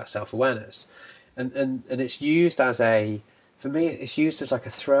talk about self-awareness, and it's used as for me it's used as like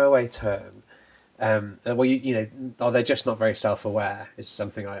a throwaway term. Are they just not very self-aware is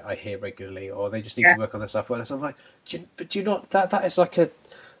something I hear regularly, or they just need to work on their self-awareness. I'm like, do you not, that is like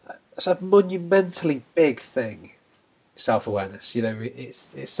it's a monumentally big thing, self-awareness.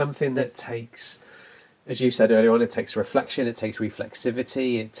 It's something that takes, as you said earlier on, it takes reflection, it takes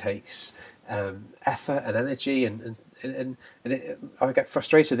reflexivity, it takes effort and energy, and I get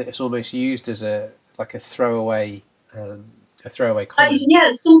frustrated that it's almost used as a throwaway comment.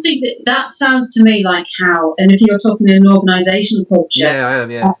 It's something that sounds to me like how, and if you're talking in an organisational culture, I am,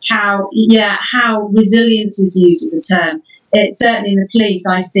 how resilience is used as a term. It certainly in the police,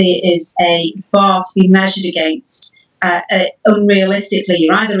 I see it as a bar to be measured against. Unrealistically,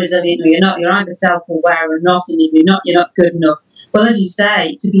 you're either resilient or you're not. You're either self-aware or not, and if you're not good enough. Well, as you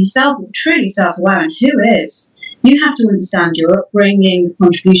say, to be truly self-aware, and who is? You have to understand your upbringing, the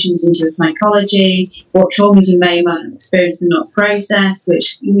contributions into your psychology, what traumas you may have experienced and not processed,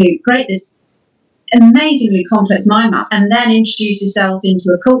 which create this amazingly complex mind map, and then introduce yourself into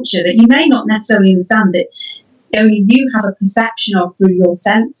a culture that you may not necessarily understand, that only you have a perception of through your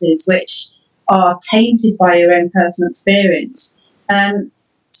senses, which are tainted by your own personal experience.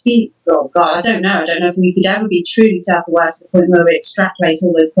 I don't know if we could ever be truly self-aware to the point where we extrapolate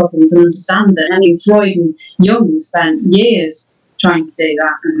all those problems and understand them. I mean, Freud and Jung spent years trying to do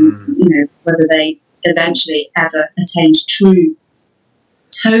that, and whether they eventually ever attained true,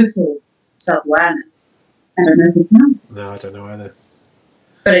 total self-awareness, I don't know if we can. No, I don't know either.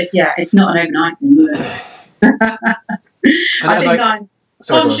 But it's not an overnight thing, is it? I think I'm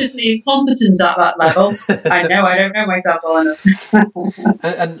consciously incompetent at that level. I know I don't know myself well enough.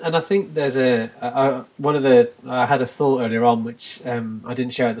 and I think there's I had a thought earlier on which I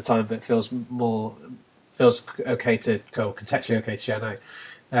didn't share at the time, but feels okay to go contextually okay to share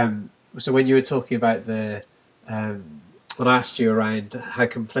now. So when you were talking about when I asked you around how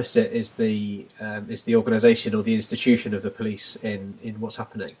complicit is the organisation or the institution of the police in what's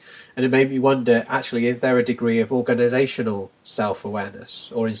happening, and it made me wonder, actually, is there a degree of organisational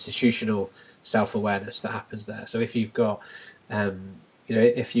self-awareness or institutional self-awareness that happens there? So if you've got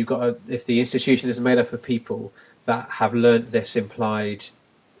if the institution is made up of people that have learnt this implied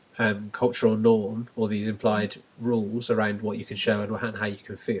cultural norm or these implied rules around what you can show and how you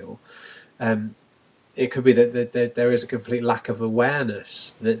can feel, it could be that there is a complete lack of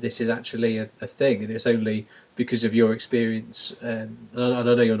awareness that this is actually a thing, and it's only because of your experience. And I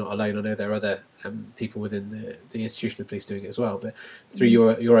know you're not alone. I know there are other people within the institution of police doing it as well. But through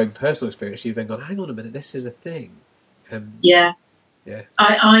your own personal experience, you've then gone, hang on a minute, this is a thing. Yeah.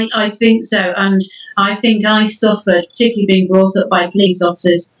 I think so, and I think I suffered, particularly being brought up by police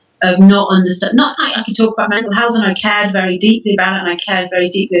officers, of not understand. I could talk about mental health, and I cared very deeply about it, and I cared very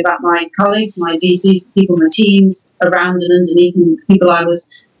deeply about my colleagues, my DCs, people, my teams around and underneath, and the people I was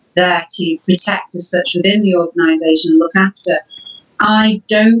there to protect as such within the organisation and look after. I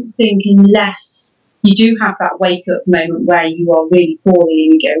don't think, unless you do have that wake up moment where you are really poorly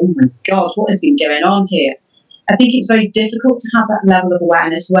and you go, oh my God, what has been going on here? I think it's very difficult to have that level of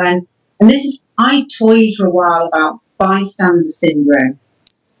awareness when, and this is, I toyed for a while about bystander syndrome,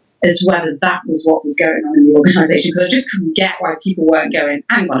 as whether that was what was going on in the organisation, because I just couldn't get why people weren't going,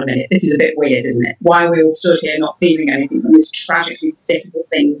 hang on a minute, this is a bit weird, isn't it? Why are we all stood here not feeling anything when these tragically difficult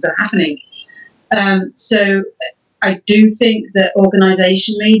things are happening? So I do think that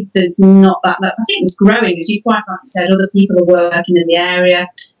organisationally there's not that. I think it's growing, as you quite rightly said. Other people are working in the area.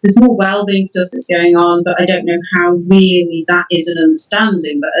 There's more wellbeing stuff that's going on, but I don't know how really that is an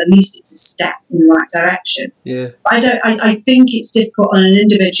understanding. But at least it's a step in the right direction. Yeah. I think it's difficult on an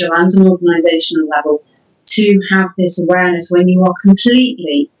individual and an organisational level to have this awareness when you are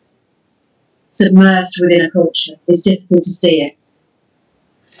completely submersed within a culture. It's difficult to see it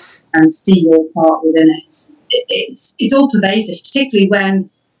and see your part within it. It's all pervasive, particularly when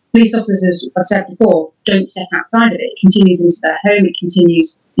police officers, as I've said before, don't step outside of it. It continues into their home, it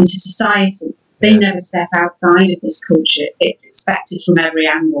continues into society. They never step outside of this culture. It's expected from every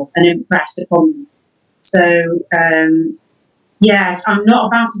angle and impressed upon them. So, I'm not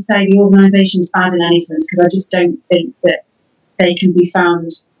about to say the organisation's bad in any sense, because I just don't think that they can be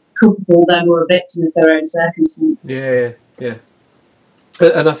found culpable, them, or a victim of their own circumstance. Yeah.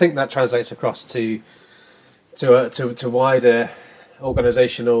 And I think that translates across to wider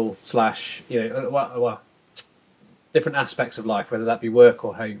organisational / different aspects of life, whether that be work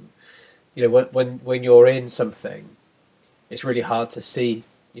or home. When you're in something, it's really hard to see.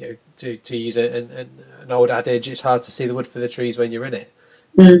 To use an old adage, it's hard to see the wood for the trees when you're in it.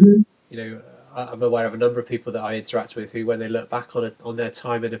 Mm-hmm. I'm aware of a number of people that I interact with who, when they look back on their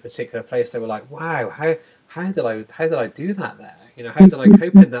time in a particular place, they were like, "Wow, how did I do that there? How did I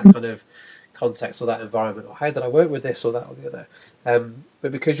cope in that kind of context or that environment, or how did I work with this or that or the other?"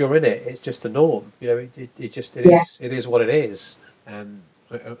 But because you're in it, it's just the norm. It is what it is, and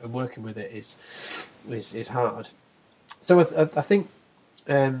working with it is hard. So I think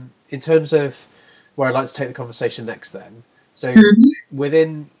in terms of where I'd like to take the conversation next, then. So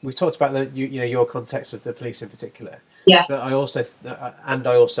we've talked about your context of the police in particular. Yeah. But I also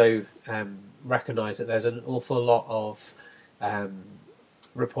recognise that there's an awful lot of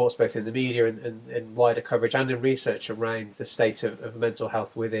reports, both in the media and wider coverage and in research, around the state of mental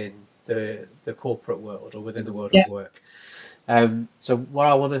health within the corporate world or within the world of work. So what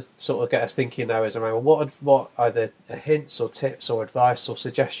I want to sort of get us thinking now is around what either hints or tips or advice or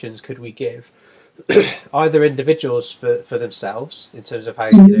suggestions could we give either individuals for themselves, in terms of how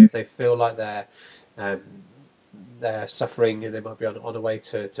if they feel like they're suffering and they might be on a way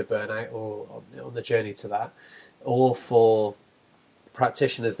to burnout or on the journey to that, or for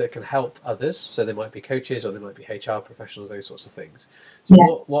practitioners that can help others, so they might be coaches or they might be HR professionals, those sorts of things.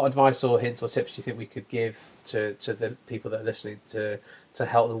 So what advice or hints or tips do you think we could give to the people that are listening to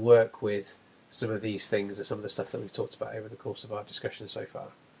help them work with some of these things and some of the stuff that we've talked about over the course of our discussion so far?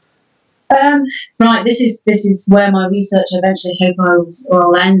 Right, this is where my research eventually hope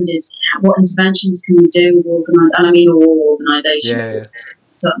I'll end, is what interventions can we do with all organisations,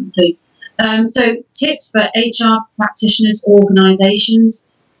 please. So tips for HR practitioners, organisations.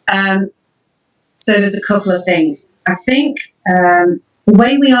 So there's a couple of things. I think the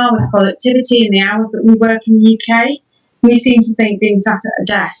way we are with productivity and the hours that we work in the UK, we seem to think being sat at a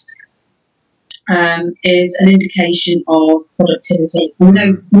desk is an indication of productivity. We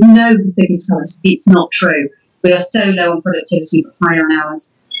know the figures tell us it's not true. We are so low on productivity but high on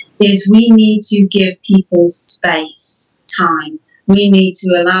hours. Is we need to give people space, time. We need to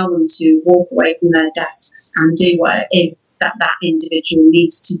allow them to walk away from their desks and do what it is that individual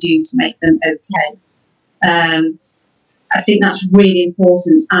needs to do to make them okay. I think that's really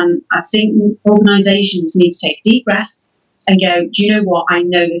important, and I think organisations need to take a deep breath and go, do you know what, I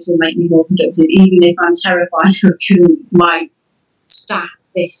know this will make me more productive, even if I'm terrified of giving my staff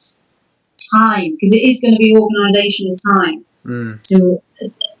this time, because it is going to be organisational time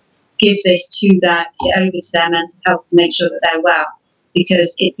give this over to their mental health to make sure that they're well,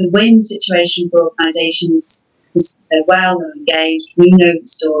 because it's a win situation for organisations. Because they're well, they're engaged, we know the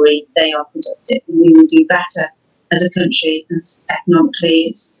story, they are productive, and we will do better as a country, as economically,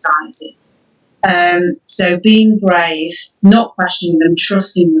 as society. So being brave, not questioning them,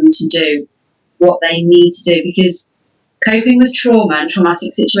 trusting them to do what they need to do, because coping with trauma and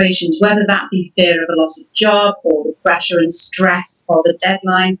traumatic situations, whether that be fear of a loss of job or the pressure and stress or the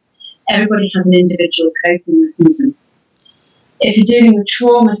deadline, everybody has an individual coping mechanism. If you're dealing with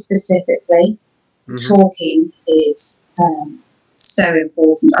trauma specifically, talking is so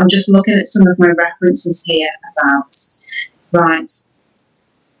important. I'm just looking at some of my references here about,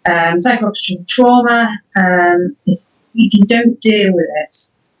 psychological trauma. If you don't deal with it,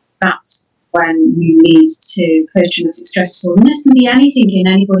 that's when you need to post-traumatic stress disorder. And this can be anything in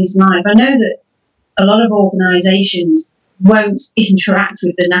anybody's life. I know that a lot of organisations won't interact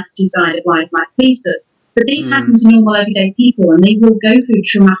with the nasty side of life like police does, but these happen to normal everyday people, and they will go through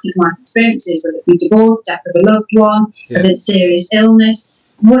traumatic life experiences, whether it be divorce, death of a loved one, whether it's serious illness,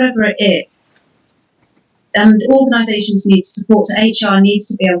 whatever it is. And organisations need support, so HR needs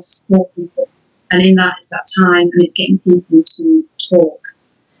to be able to support people, and in that is that time, and it's getting people to talk.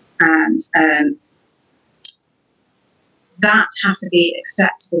 And that has to be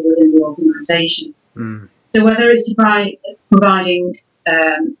acceptable within the organisation. So whether it's providing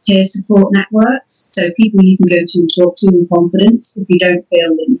peer support networks, so people you can go to and talk to in confidence if you don't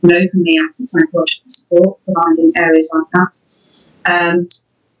feel that you can openly ask for psychological support, providing areas like that.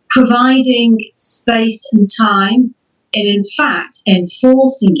 Providing space and time, and in fact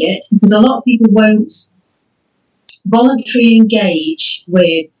enforcing it, because a lot of people won't voluntarily engage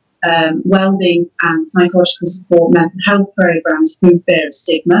with wellbeing and psychological support mental health programs through fear of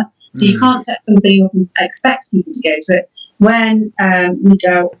stigma. So you can't set something up and expect people to go to it. When we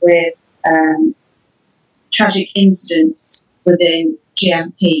dealt with tragic incidents within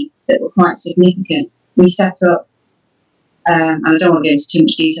GMP that were quite significant, we set up, and I don't want to go into too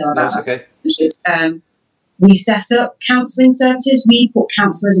much detail about that. Okay. We set up counselling services. We put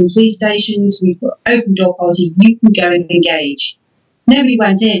counsellors in police stations. We put open door policy. You can go and engage. Nobody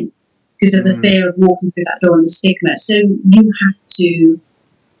went in because of the fear of walking through that door and the stigma. So you have to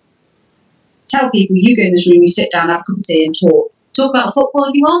tell people, you go in this room, you sit down, have a cup of tea and talk. Talk about football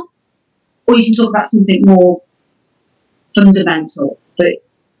if you want, or you can talk about something more fundamental. But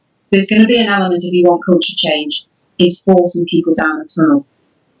there's going to be an element, if you want culture change, is forcing people down a tunnel.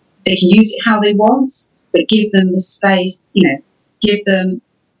 They can use it how they want, but give them the space, give them,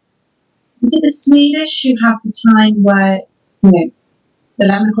 is it the Swedish who have the time where,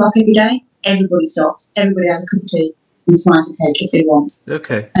 11 o'clock every day, everybody stops, everybody has a cup of tea and a slice of cake if they want.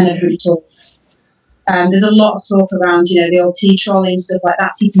 Okay. And everybody talks. There's a lot of talk around, the old tea trolley and stuff like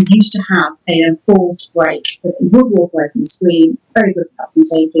that. People used to have an enforced break, so they would walk away from the screen, very good for health and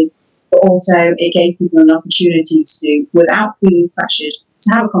safety, but also it gave people an opportunity to do, without feeling pressured,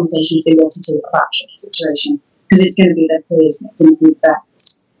 to have a conversation if they wanted to about the situation, because it's going to be their peers that are going to do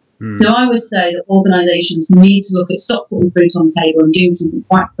best. So I would say that organisations need to look at stop putting fruit on the table and doing something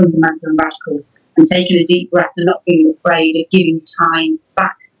quite fundamental and radical, and taking a deep breath and not being afraid of giving time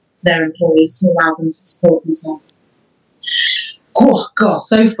back to their employees to allow them to support themselves. Oh, God,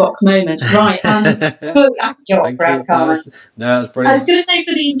 soapbox moment. Right, and your breath, Carmen. No, that's brilliant. I was going to say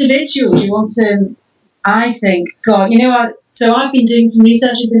for the individual, do you want to, I think, God, so I've been doing some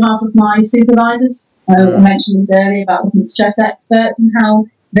research on behalf of my supervisors. I mentioned this earlier about looking at stress experts and how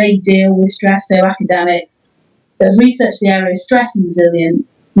they deal with stress, so academics that have researched the area of stress and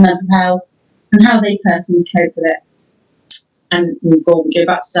resilience, mental health, and how they personally cope with it. And we'll go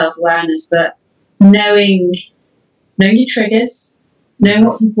back to self-awareness, but knowing your triggers, knowing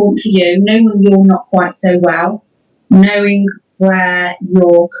what's important for you, knowing when you're not quite so well, knowing where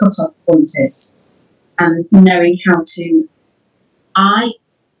your cut-off point is, and knowing how to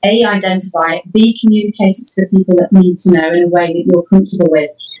identify it, B, communicate it to the people that need to know in a way that you're comfortable with,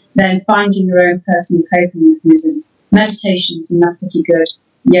 then finding your own personal coping mechanisms. Meditation's massively good,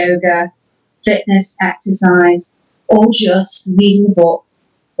 yoga, fitness, exercise, or just reading a book,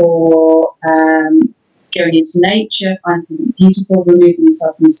 or going into nature, find something beautiful, removing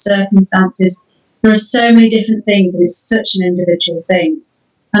yourself from the circumstances. There are so many different things, and it's such an individual thing.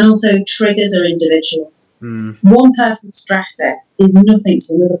 And also, triggers are individual. One person's stressor is nothing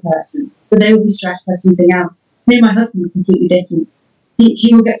to another person, but they will be stressed by something else. Me and my husband are completely different. He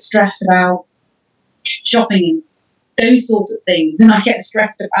will get stressed about shopping and those sorts of things, and I get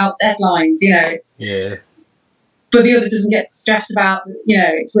stressed about deadlines, But the other doesn't get stressed about,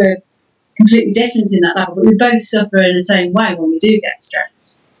 we're completely different in that level, but we both suffer in the same way when we do get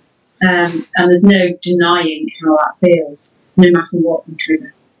stressed. and there's no denying how that feels, no matter what you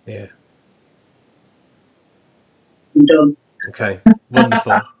trigger. Yeah. I'm done. Okay,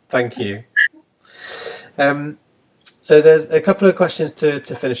 wonderful. Thank you. So there's a couple of questions to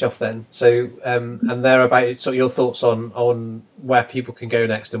finish off then. So and they're about sort of your thoughts on where people can go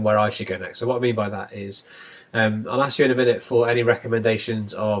next and where I should go next. So what I mean by that is I'll ask you in a minute for any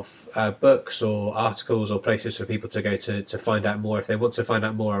recommendations of books or articles or places for people to go to find out more if they want to find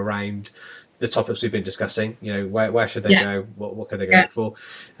out more around the topics we've been discussing. You know, where should they go? What can they go look for?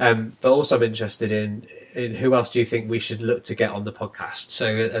 But also I'm interested in who else do you think we should look to get on the podcast? So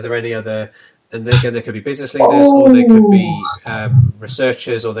are there any other? And again, there could be business leaders, or they could be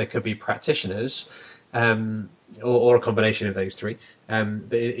researchers, or they could be practitioners, or a combination of those three.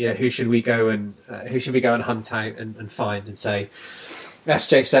 But you know, who should we go and hunt out and find and say,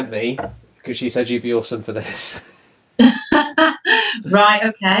 SJ sent me because she said you'd be awesome for this. Right.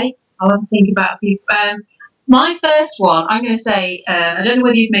 Okay. I'll have to think about a few. My first one, I'm going to say, I don't know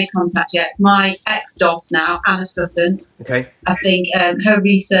whether you've made contact yet. My ex-DOS now, Anna Sutton. Okay. I think her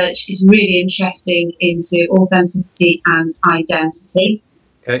research is really interesting into authenticity and identity.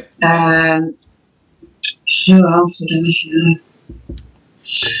 Okay. Who else would I know?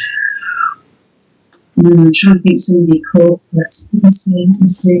 I'm trying to think somebody corporate. Let me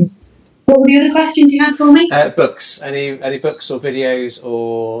see. What were the other questions you had for me? Books. Any books or videos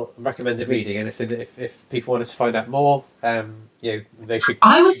or recommended reading? Anything that if people want us to find out more, you know, they should.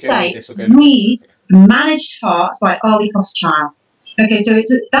 I would say read Managed Heart by Arlie Hochschild. Okay, so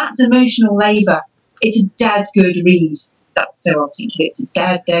that's emotional labour. It's a dead good read. That's so articulate. It's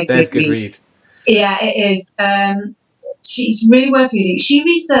a dead good read. Yeah, it is. She's really worth reading. She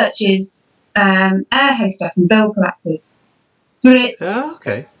researches air hostess and bill collectors. But it's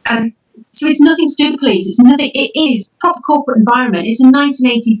okay. So it's nothing to do with the police. It's nothing. It is proper corporate environment. It's in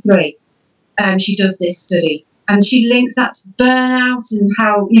 1983. She does this study, and she links that to burnout and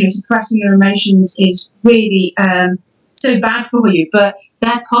how suppressing your emotions is really so bad for you. But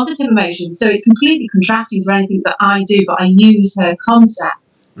they're positive emotions, so it's completely contrasting for anything that I do. But I use her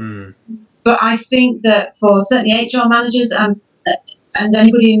concepts. But I think that for certainly HR managers and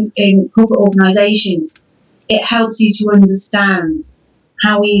anybody in corporate organisations, it helps you to understand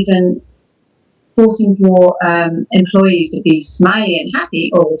how even forcing your employees to be smiley and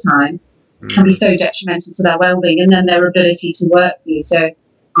happy all the time can be so detrimental to their well-being and then their ability to work for you. So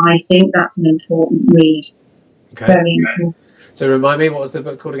I think that's an important read. Okay. Very important. So remind me, what was the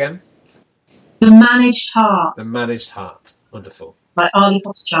book called again? The Managed Heart. The Managed Heart. Wonderful. By Arlie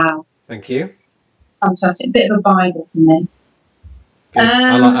Hochschild. Thank you. Fantastic. A bit of a Bible for me. Good.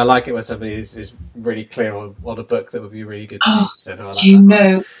 I like it when somebody is really clear on a book that would be really good to read. So no,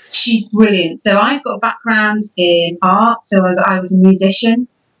 she's brilliant. So I've got a background in art. So I was a musician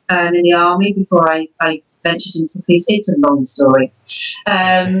in the army before I ventured into the police. It's a long story.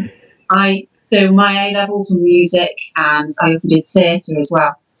 So my A levels were music, and I also did theatre as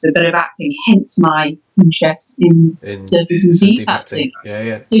well. So a bit of acting, hence my interest in surface and deep acting.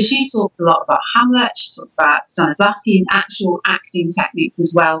 Yeah. So she talks a lot about Hamlet, she talks about Stanislavski and actual acting techniques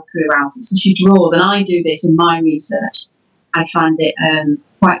as well throughout it. So she draws, and I do this in my research. I find it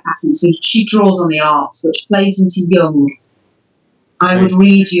quite fascinating. So she draws on the arts, which plays into Jung. I would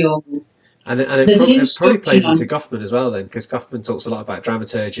read Jung. And it probably plays into Goffman as well then, because Goffman talks a lot about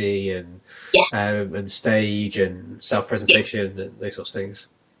dramaturgy and stage and self-presentation and those sorts of things.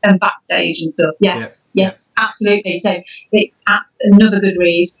 And backstage and stuff. Yes, absolutely. So it's another good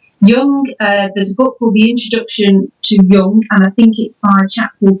read. Jung, there's a book called The Introduction to Jung, and I think it's by a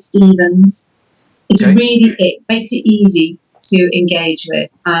chap called Stevens. It makes it easy to engage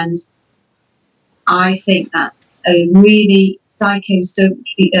with, and I think that's a really social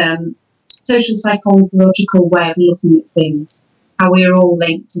psychological way of looking at things, how we're all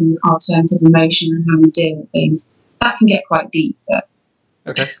linked in our terms of emotion and how we deal with things. That can get quite deep, but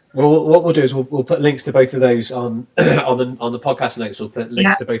okay. Well, what we'll do is we'll put links to both of those on the podcast notes. We'll put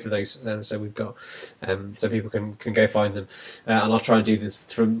links to both of those, so we've got so people can go find them. And I'll try and do this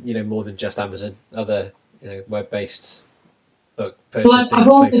from more than just Amazon, other web-based book purchasing. Well, I've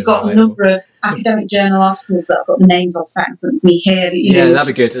also got a number of academic journal articles that I've got the names of sat in front of me here. That'd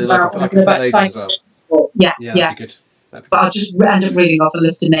be good. I can put those in as well. Yeah. That'd be good. But I'll just end up reading off a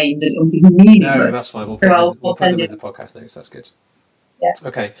list of names and it'll be meaningless. No, that's fine. We'll put them in the podcast notes. That's good. Yeah.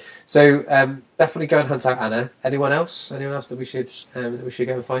 Okay. So definitely go and hunt out Anna. Anyone else that we should go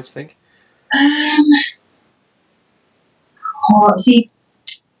and find? Do you think? See,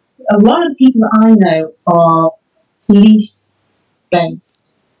 a lot of people that I know are police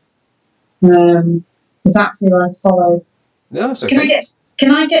based. Because that's who I follow. No, it's okay.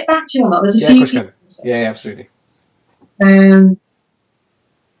 Can I get back to you on that? There's a Yeah, few. of course you can. Yeah, absolutely.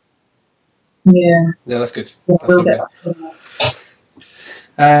 Yeah. No, that's good. Yeah, That's we'll get lovely. back to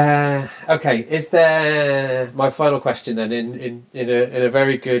that. Okay, is there my final question then? In a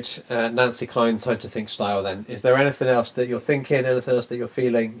very good Nancy Klein time to think style, then is there anything else that you're thinking? Anything else that you're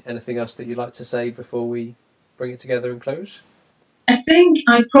feeling? Anything else that you'd like to say before we bring it together and close? I think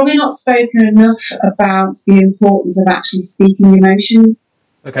I've probably not spoken enough about the importance of actually speaking emotions.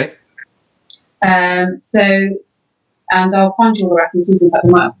 Okay. So, and I'll find you all the references. In fact,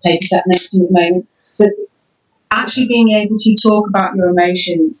 I might have a paper set next to me at the moment. But actually being able to talk about your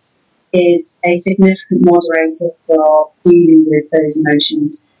emotions is a significant moderator for dealing with those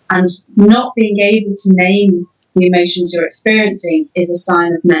emotions. And not being able to name the emotions you're experiencing is a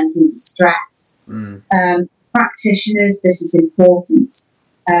sign of mental distress. Practitioners, this is important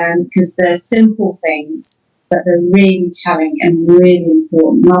because they're simple things, but they're really telling and really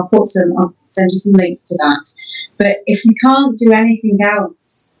important. And I'll send you some links to that. But if we can't do anything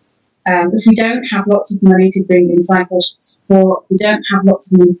else, if we don't have lots of money to bring in psychological support, we don't have lots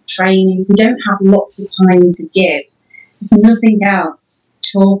of money for training, we don't have lots of time to give, if nothing else,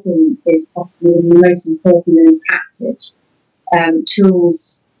 talking is possibly the most important and impactful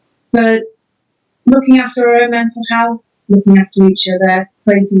tools for looking after our own mental health, looking after each other,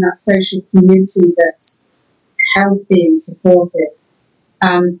 creating that social community that's healthy and supportive.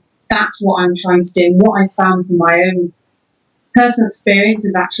 And that's what I'm trying to do. And what I found from my own personal experience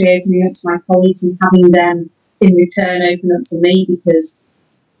of actually opening up to my colleagues and having them in return open up to me, because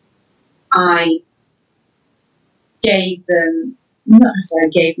I gave them, not necessarily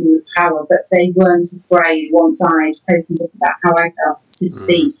gave them the power, but they weren't afraid once I'd opened up about how I felt to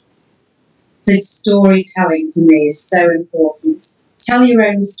speak. So storytelling for me is so important. Tell your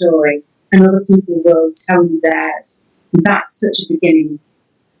own story and other people will tell you theirs. And that's such a beginning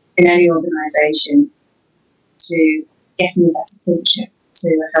in any organisation to getting a better culture, to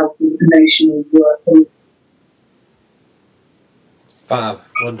a healthy emotional work. Fab,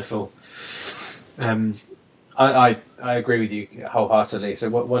 wonderful. I agree with you wholeheartedly. So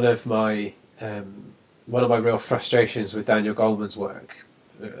one of my real frustrations with Daniel Goleman's work,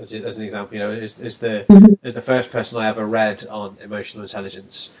 as an example, is the first person I ever read on emotional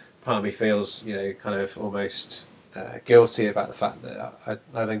intelligence. Part of me feels, kind of almost guilty about the fact that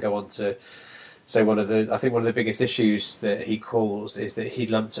I then go on to say one of the biggest issues that he caused is that he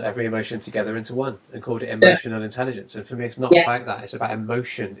lumped every emotion together into one and called it emotional intelligence. And for me, it's not about that. It's about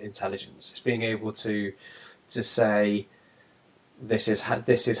emotion intelligence. It's being able to say, this is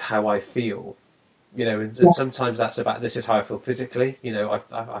how I feel. And sometimes that's about, this is how I feel physically.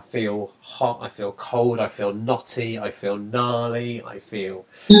 I feel hot, I feel cold, I feel knotty, I feel gnarly, I feel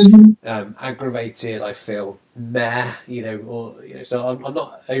aggravated, I feel meh. So I'm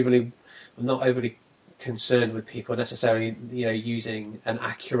not overly concerned with people necessarily, using an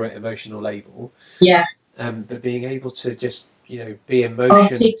accurate emotional label. Yeah. But being able to just, be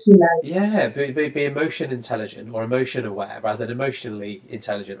emotion, be emotion intelligent or emotion aware rather than emotionally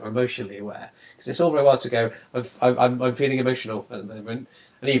intelligent or emotionally aware. Because it's all very well to go, I'm feeling emotional at the moment,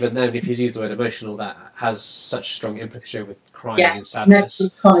 and even then, if you use the word emotional, that has such strong implication with crying and sadness.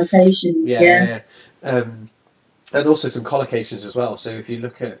 Connotation. And also some collocations as well. So if you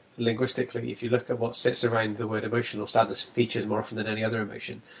look at linguistically, if you look at what sits around the word emotional, sadness features more often than any other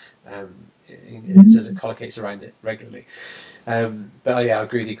emotion. It collocates around it regularly. But I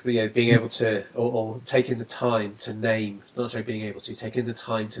agree with you. Being able to, or taking the time to name, not necessarily being able to, taking the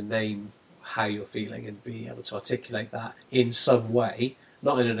time to name how you're feeling and be able to articulate that in some way,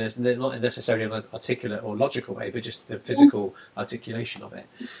 not necessarily an articulate or logical way, but just the physical articulation of it.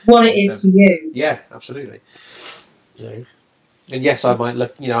 What it is to you. Yeah, absolutely. And yes, I might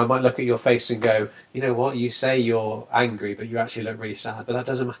look at your face and go, you know what, you say you're angry, but you actually look really sad. But that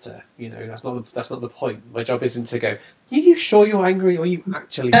doesn't matter. That's not the point. My job isn't to go, are you sure you're angry, or are you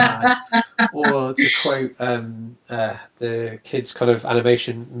actually sad? Or to quote the kids' kind of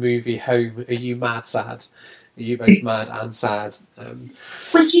animation movie Home, are you mad sad? Are you both mad and sad?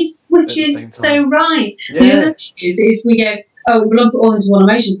 Which is so right. Yeah. The other thing is we go, we lump it all into one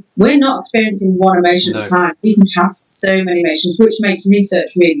emotion. We're not experiencing one emotion at a time. We can have so many emotions, which makes research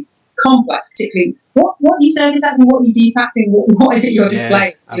really complex, particularly what you said is actually what you're depacting, what is it you're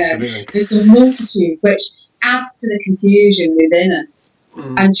displaying. Absolutely. There's a multitude which adds to the confusion within us.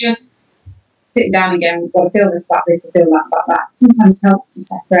 And just sitting down and going, well, I feel this about this, I feel that about that, sometimes helps to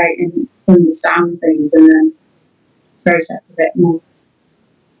separate and understand things and then process a bit more.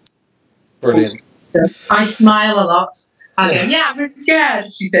 Brilliant. So I smile a lot. I go, yeah, I'm really scared,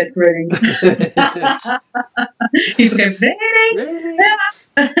 she said, grinning. People go, really?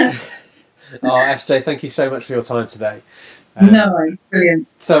 Oh, SJ, thank you so much for your time today. No, brilliant.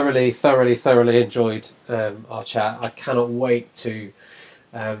 Thoroughly enjoyed our chat. I cannot wait to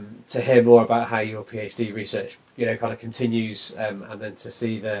hear more about how your PhD research, kind of continues, and then to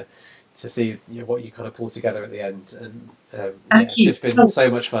see what you kind of pull together at the end. And Thank you. It's been so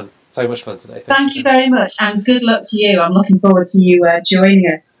much fun today. Thank you very much, and good luck to you. I'm looking forward to you joining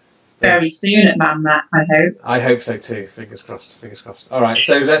us very soon at ManMat, I hope. I hope so too. Fingers crossed. All right,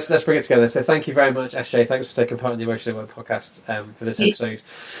 so let's bring it together. So thank you very much, SJ. Thanks for taking part in the Emotion at Work podcast for this episode.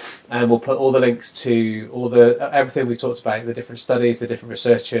 And we'll put all the links to everything we've talked about, the different studies, the different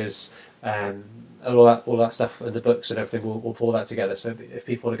researchers, all that stuff, and the books and everything. We'll pull that together. So if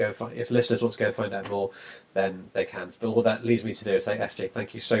people want to go if listeners want to go and find out more, then they can. But all that leads me to do is say, SJ,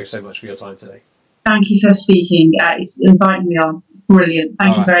 thank you so much for your time today. Thank you for speaking. It's inviting me on. Brilliant.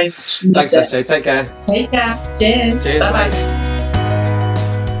 Thank you very much. Thanks, SJ. Take care. Take care. Cheers. Bye-bye.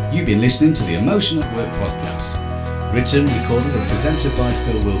 You've been listening to the Emotion at Work podcast. Written, recorded and presented by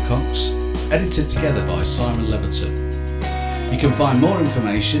Phil Wilcox. Edited together by Simon Leverton. You can find more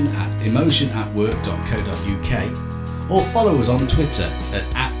information at emotionatwork.co.uk or follow us on Twitter at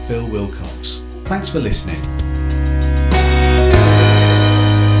 @PhilWilcox. Thanks for listening.